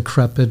old and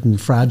decrepit and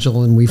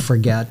fragile, and we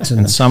forget.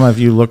 And some of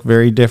you look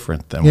very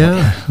different than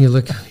you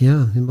look,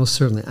 most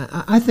certainly.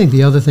 I think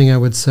the other thing I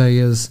would say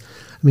is,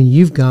 I mean,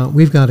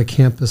 we've got a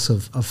campus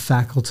of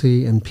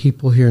faculty and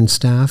people here and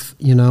staff,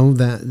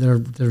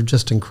 that they're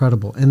just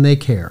incredible, and they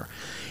care.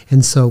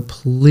 And so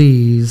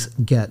please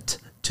get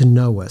to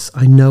know us.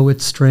 I know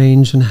it's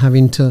strange and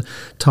having to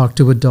talk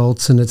to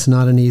adults, and it's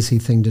not an easy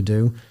thing to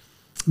do.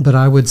 But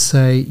I would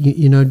say,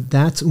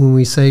 that's when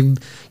we say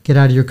get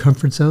out of your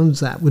comfort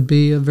zones, that would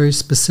be a very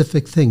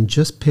specific thing.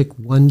 Just pick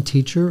one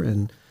teacher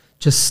and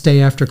just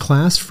stay after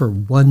class for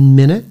 1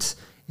 minute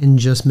and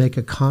just make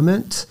a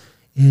comment,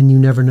 and you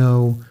never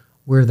know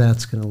where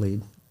that's going to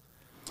lead.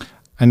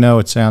 I know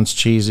it sounds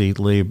cheesy,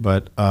 Lee,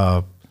 but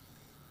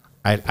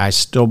I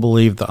still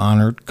believe the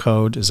honor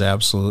code is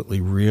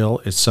absolutely real.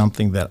 It's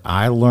something that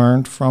I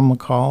learned from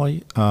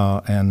McCallie,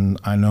 and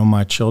I know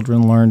my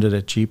children learned it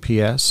at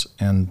GPS,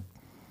 and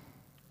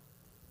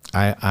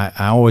I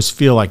always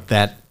feel like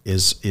that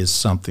is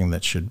something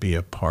that should be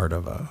a part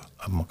of a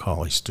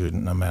McCallie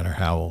student, no matter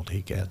how old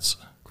he gets.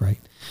 Great.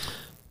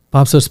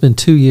 Bob, so it's been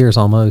 2 years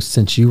almost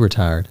since you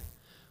retired.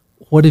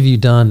 What have you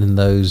done in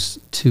those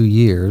 2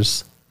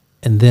 years?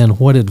 And then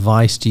what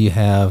advice do you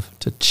have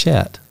to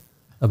Chet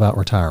about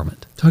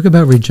retirement? Talk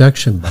about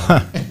rejection,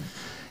 Bob.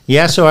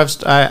 Yeah, so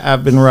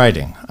I've been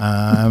writing.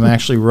 I'm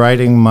actually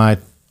writing my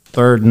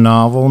third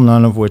novel,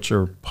 none of which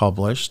are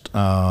published.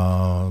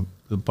 A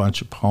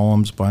bunch of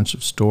poems, bunch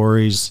of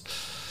stories.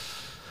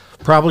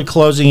 Probably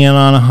closing in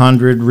on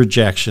 100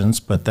 rejections,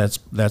 but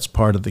that's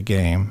part of the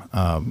game.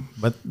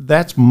 But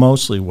that's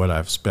mostly what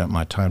I've spent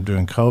my time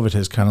doing. COVID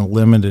has kind of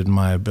limited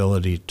my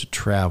ability to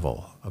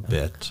travel a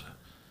bit.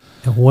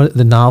 And what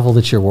the novel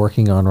that you're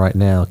working on right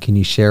now, can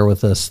you share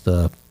with us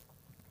the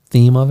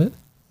theme of it?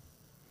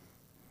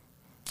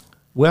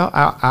 Well,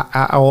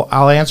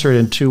 I'll answer it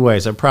in two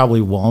ways. I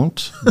probably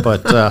won't,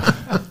 but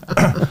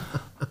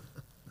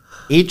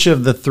each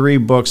of the three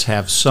books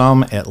have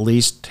some at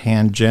least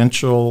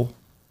tangential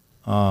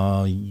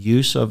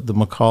use of the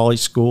McCallie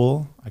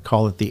School. I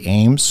call it the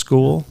Ames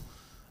School,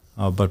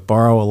 but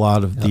borrow a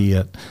lot of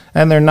the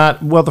and they're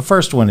not, well, the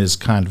first one is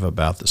kind of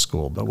about the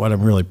school, but what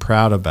I'm really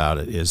proud about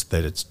it is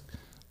that it's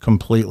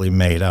completely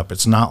made up.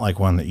 It's not like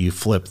one that you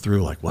flip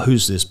through like, well,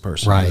 who's this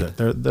person?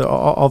 Right.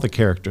 All the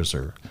characters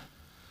are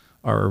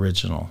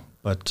original.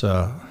 But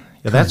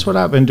that's what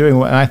I've been doing.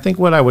 And I think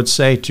what I would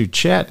say to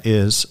Chet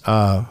is,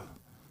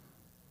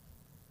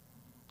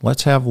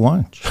 let's have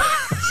lunch.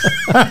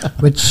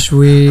 Which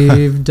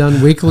we've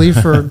done weekly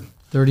for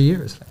 30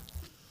 years.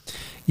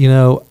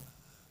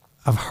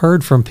 I've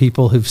heard from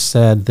people who've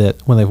said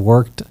that when they've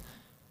worked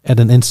at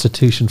an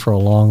institution for a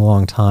long,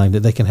 long time, that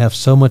they can have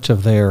so much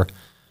of their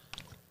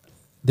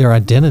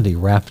identity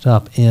wrapped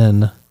up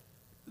in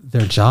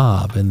their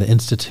job and the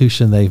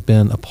institution they've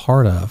been a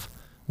part of,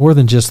 more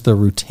than just the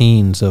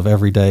routines of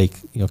every day,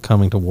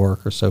 coming to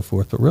work or so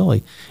forth. But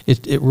really,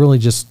 it really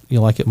just,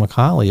 like at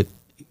McCallie,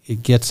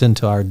 it gets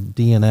into our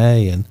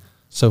DNA and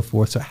so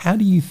forth. So how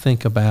do you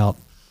think about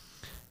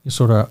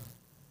sort of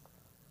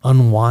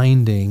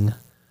unwinding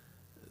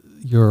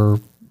your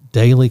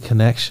daily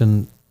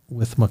connection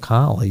with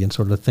McCallie and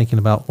sort of thinking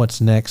about what's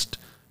next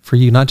for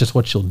you, not just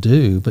what you'll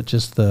do, but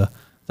just the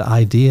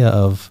idea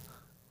of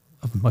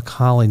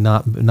McCallie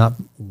not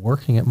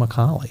working at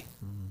McCallie?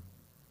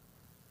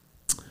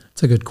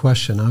 It's a good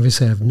question.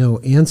 Obviously, I have no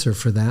answer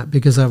for that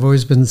because I've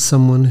always been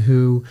someone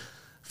who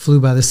flew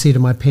by the seat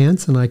of my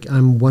pants, and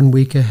I'm 1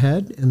 week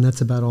ahead, and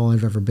that's about all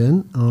I've ever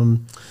been.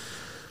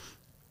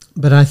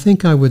 But I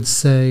think I would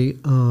say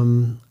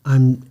I'm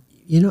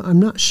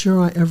not sure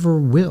I ever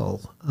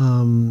will.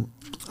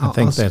 I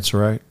think that's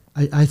right.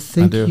 I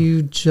think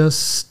you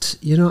just,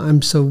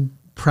 I'm so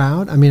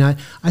proud. I mean,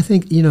 I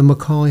think,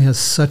 McCallie has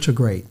such a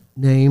great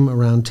name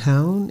around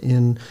town,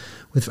 and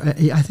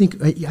I think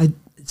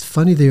it's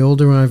funny, the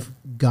older I've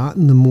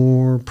gotten, the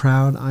more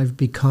proud I've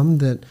become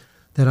that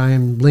I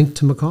am linked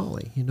to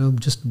McCallie,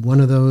 just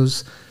one of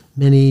those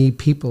many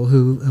people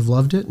who have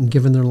loved it and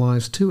given their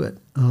lives to it.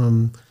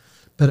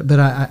 But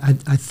I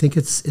think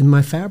it's in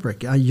my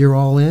fabric. You're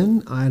all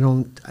in.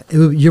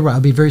 You're right.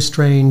 It'd be very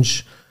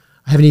strange.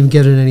 I haven't even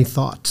given any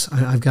thought.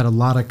 I've got a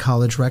lot of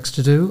college recs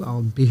to do.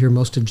 I'll be here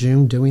most of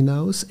June doing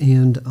those,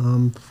 and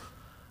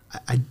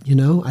I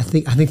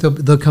think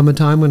there'll come a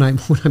time when I'm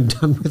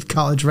done with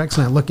college recs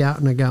and I look out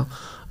and I go,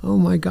 oh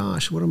my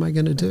gosh, what am I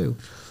going to do?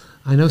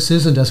 I know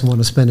Susan doesn't want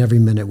to spend every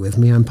minute with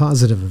me. I'm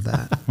positive of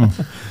that.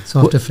 So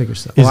I'll have to figure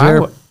something.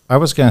 I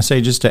was going to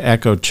say, just to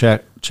echo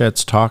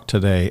Chet's talk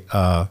today,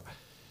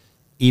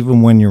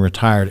 even when you're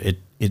retired,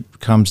 it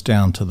comes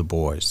down to the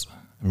boys.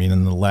 I mean,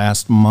 in the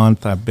last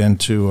month, I've been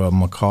to a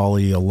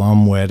McCallie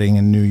alum wedding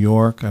in New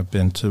York. I've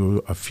been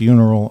to a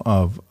funeral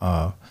of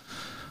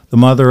the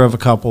mother of a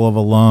couple of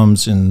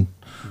alums in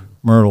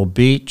Myrtle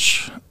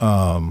Beach.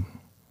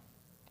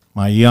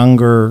 My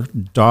younger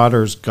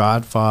daughter's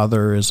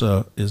godfather is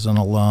an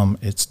alum.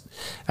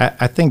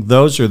 I think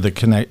those are the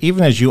connect.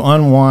 Even as you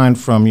unwind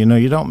from,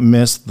 you don't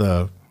miss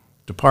the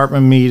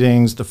department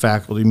meetings, the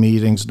faculty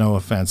meetings. No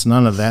offense,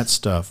 none of that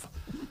stuff.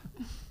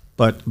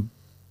 But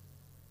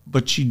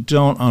you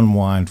don't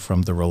unwind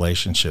from the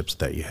relationships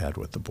that you had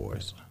with the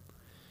boys.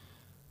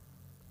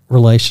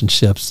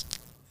 Relationships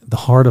the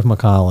heart of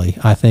McCallie,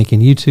 I think,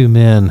 and you two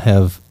men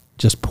have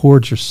just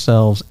poured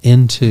yourselves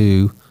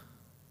into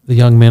the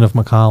young men of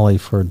McCallie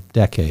for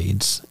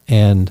decades.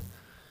 And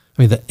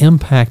I mean, the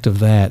impact of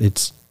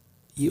that,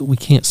 we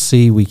can't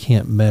see, we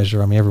can't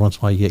measure. I mean, every once in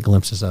a while you get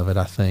glimpses of it,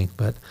 I think.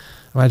 But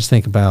I just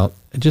think about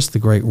just the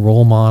great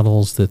role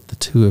models that the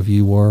two of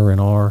you were and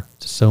are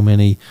to so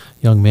many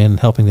young men,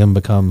 helping them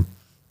become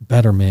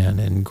better men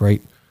and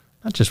great,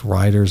 not just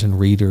writers and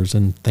readers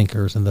and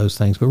thinkers and those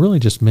things, but really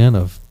just men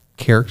of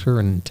character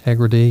and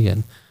integrity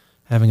and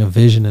having a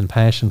vision and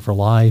passion for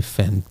life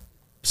and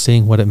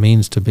seeing what it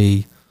means to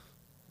be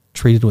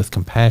treated with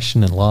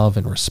compassion and love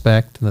and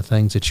respect and the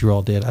things that you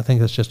all did. I think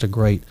that's just a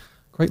great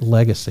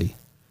legacy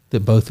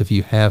that both of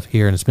you have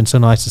here. And it's been so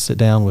nice to sit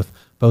down with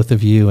both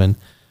of you and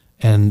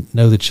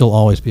know that you'll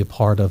always be a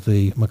part of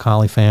the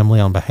McCallie family.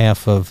 On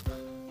behalf of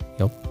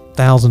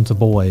thousands of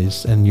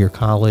boys and your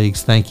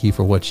colleagues, thank you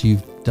for what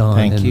you've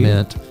done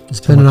meant it's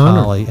to been an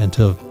McCallie, honor. and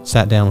to have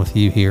sat down with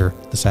you here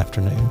this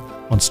afternoon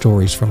on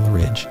Stories from the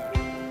Ridge.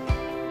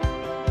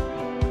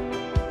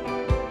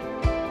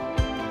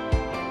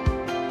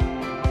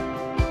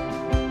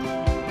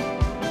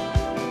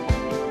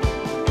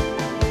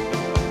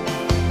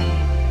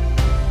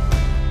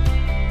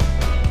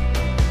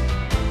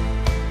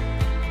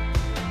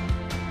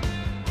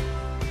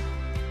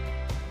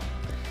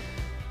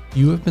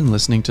 You have been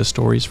listening to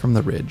Stories from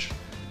the Ridge,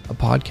 a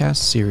podcast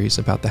series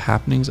about the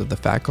happenings of the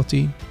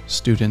faculty,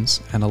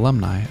 students, and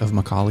alumni of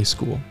McCallie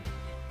School.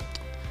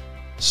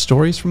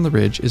 Stories from the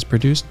Ridge is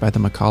produced by the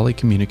McCallie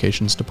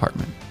Communications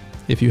Department.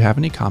 If you have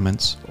any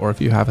comments, or if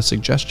you have a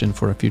suggestion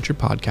for a future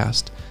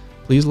podcast,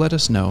 please let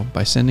us know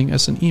by sending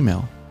us an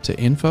email to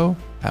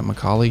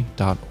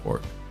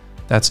info@mccallie.org.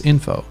 That's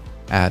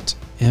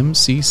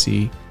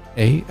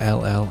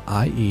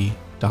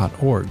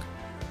info@mccallie.org,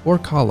 or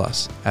call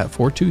us at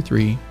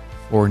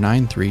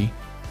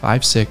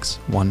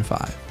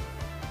 423-493-5615.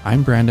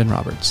 I'm Brandon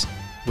Roberts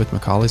with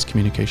McCallie's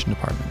Communication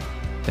Department.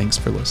 Thanks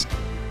for listening.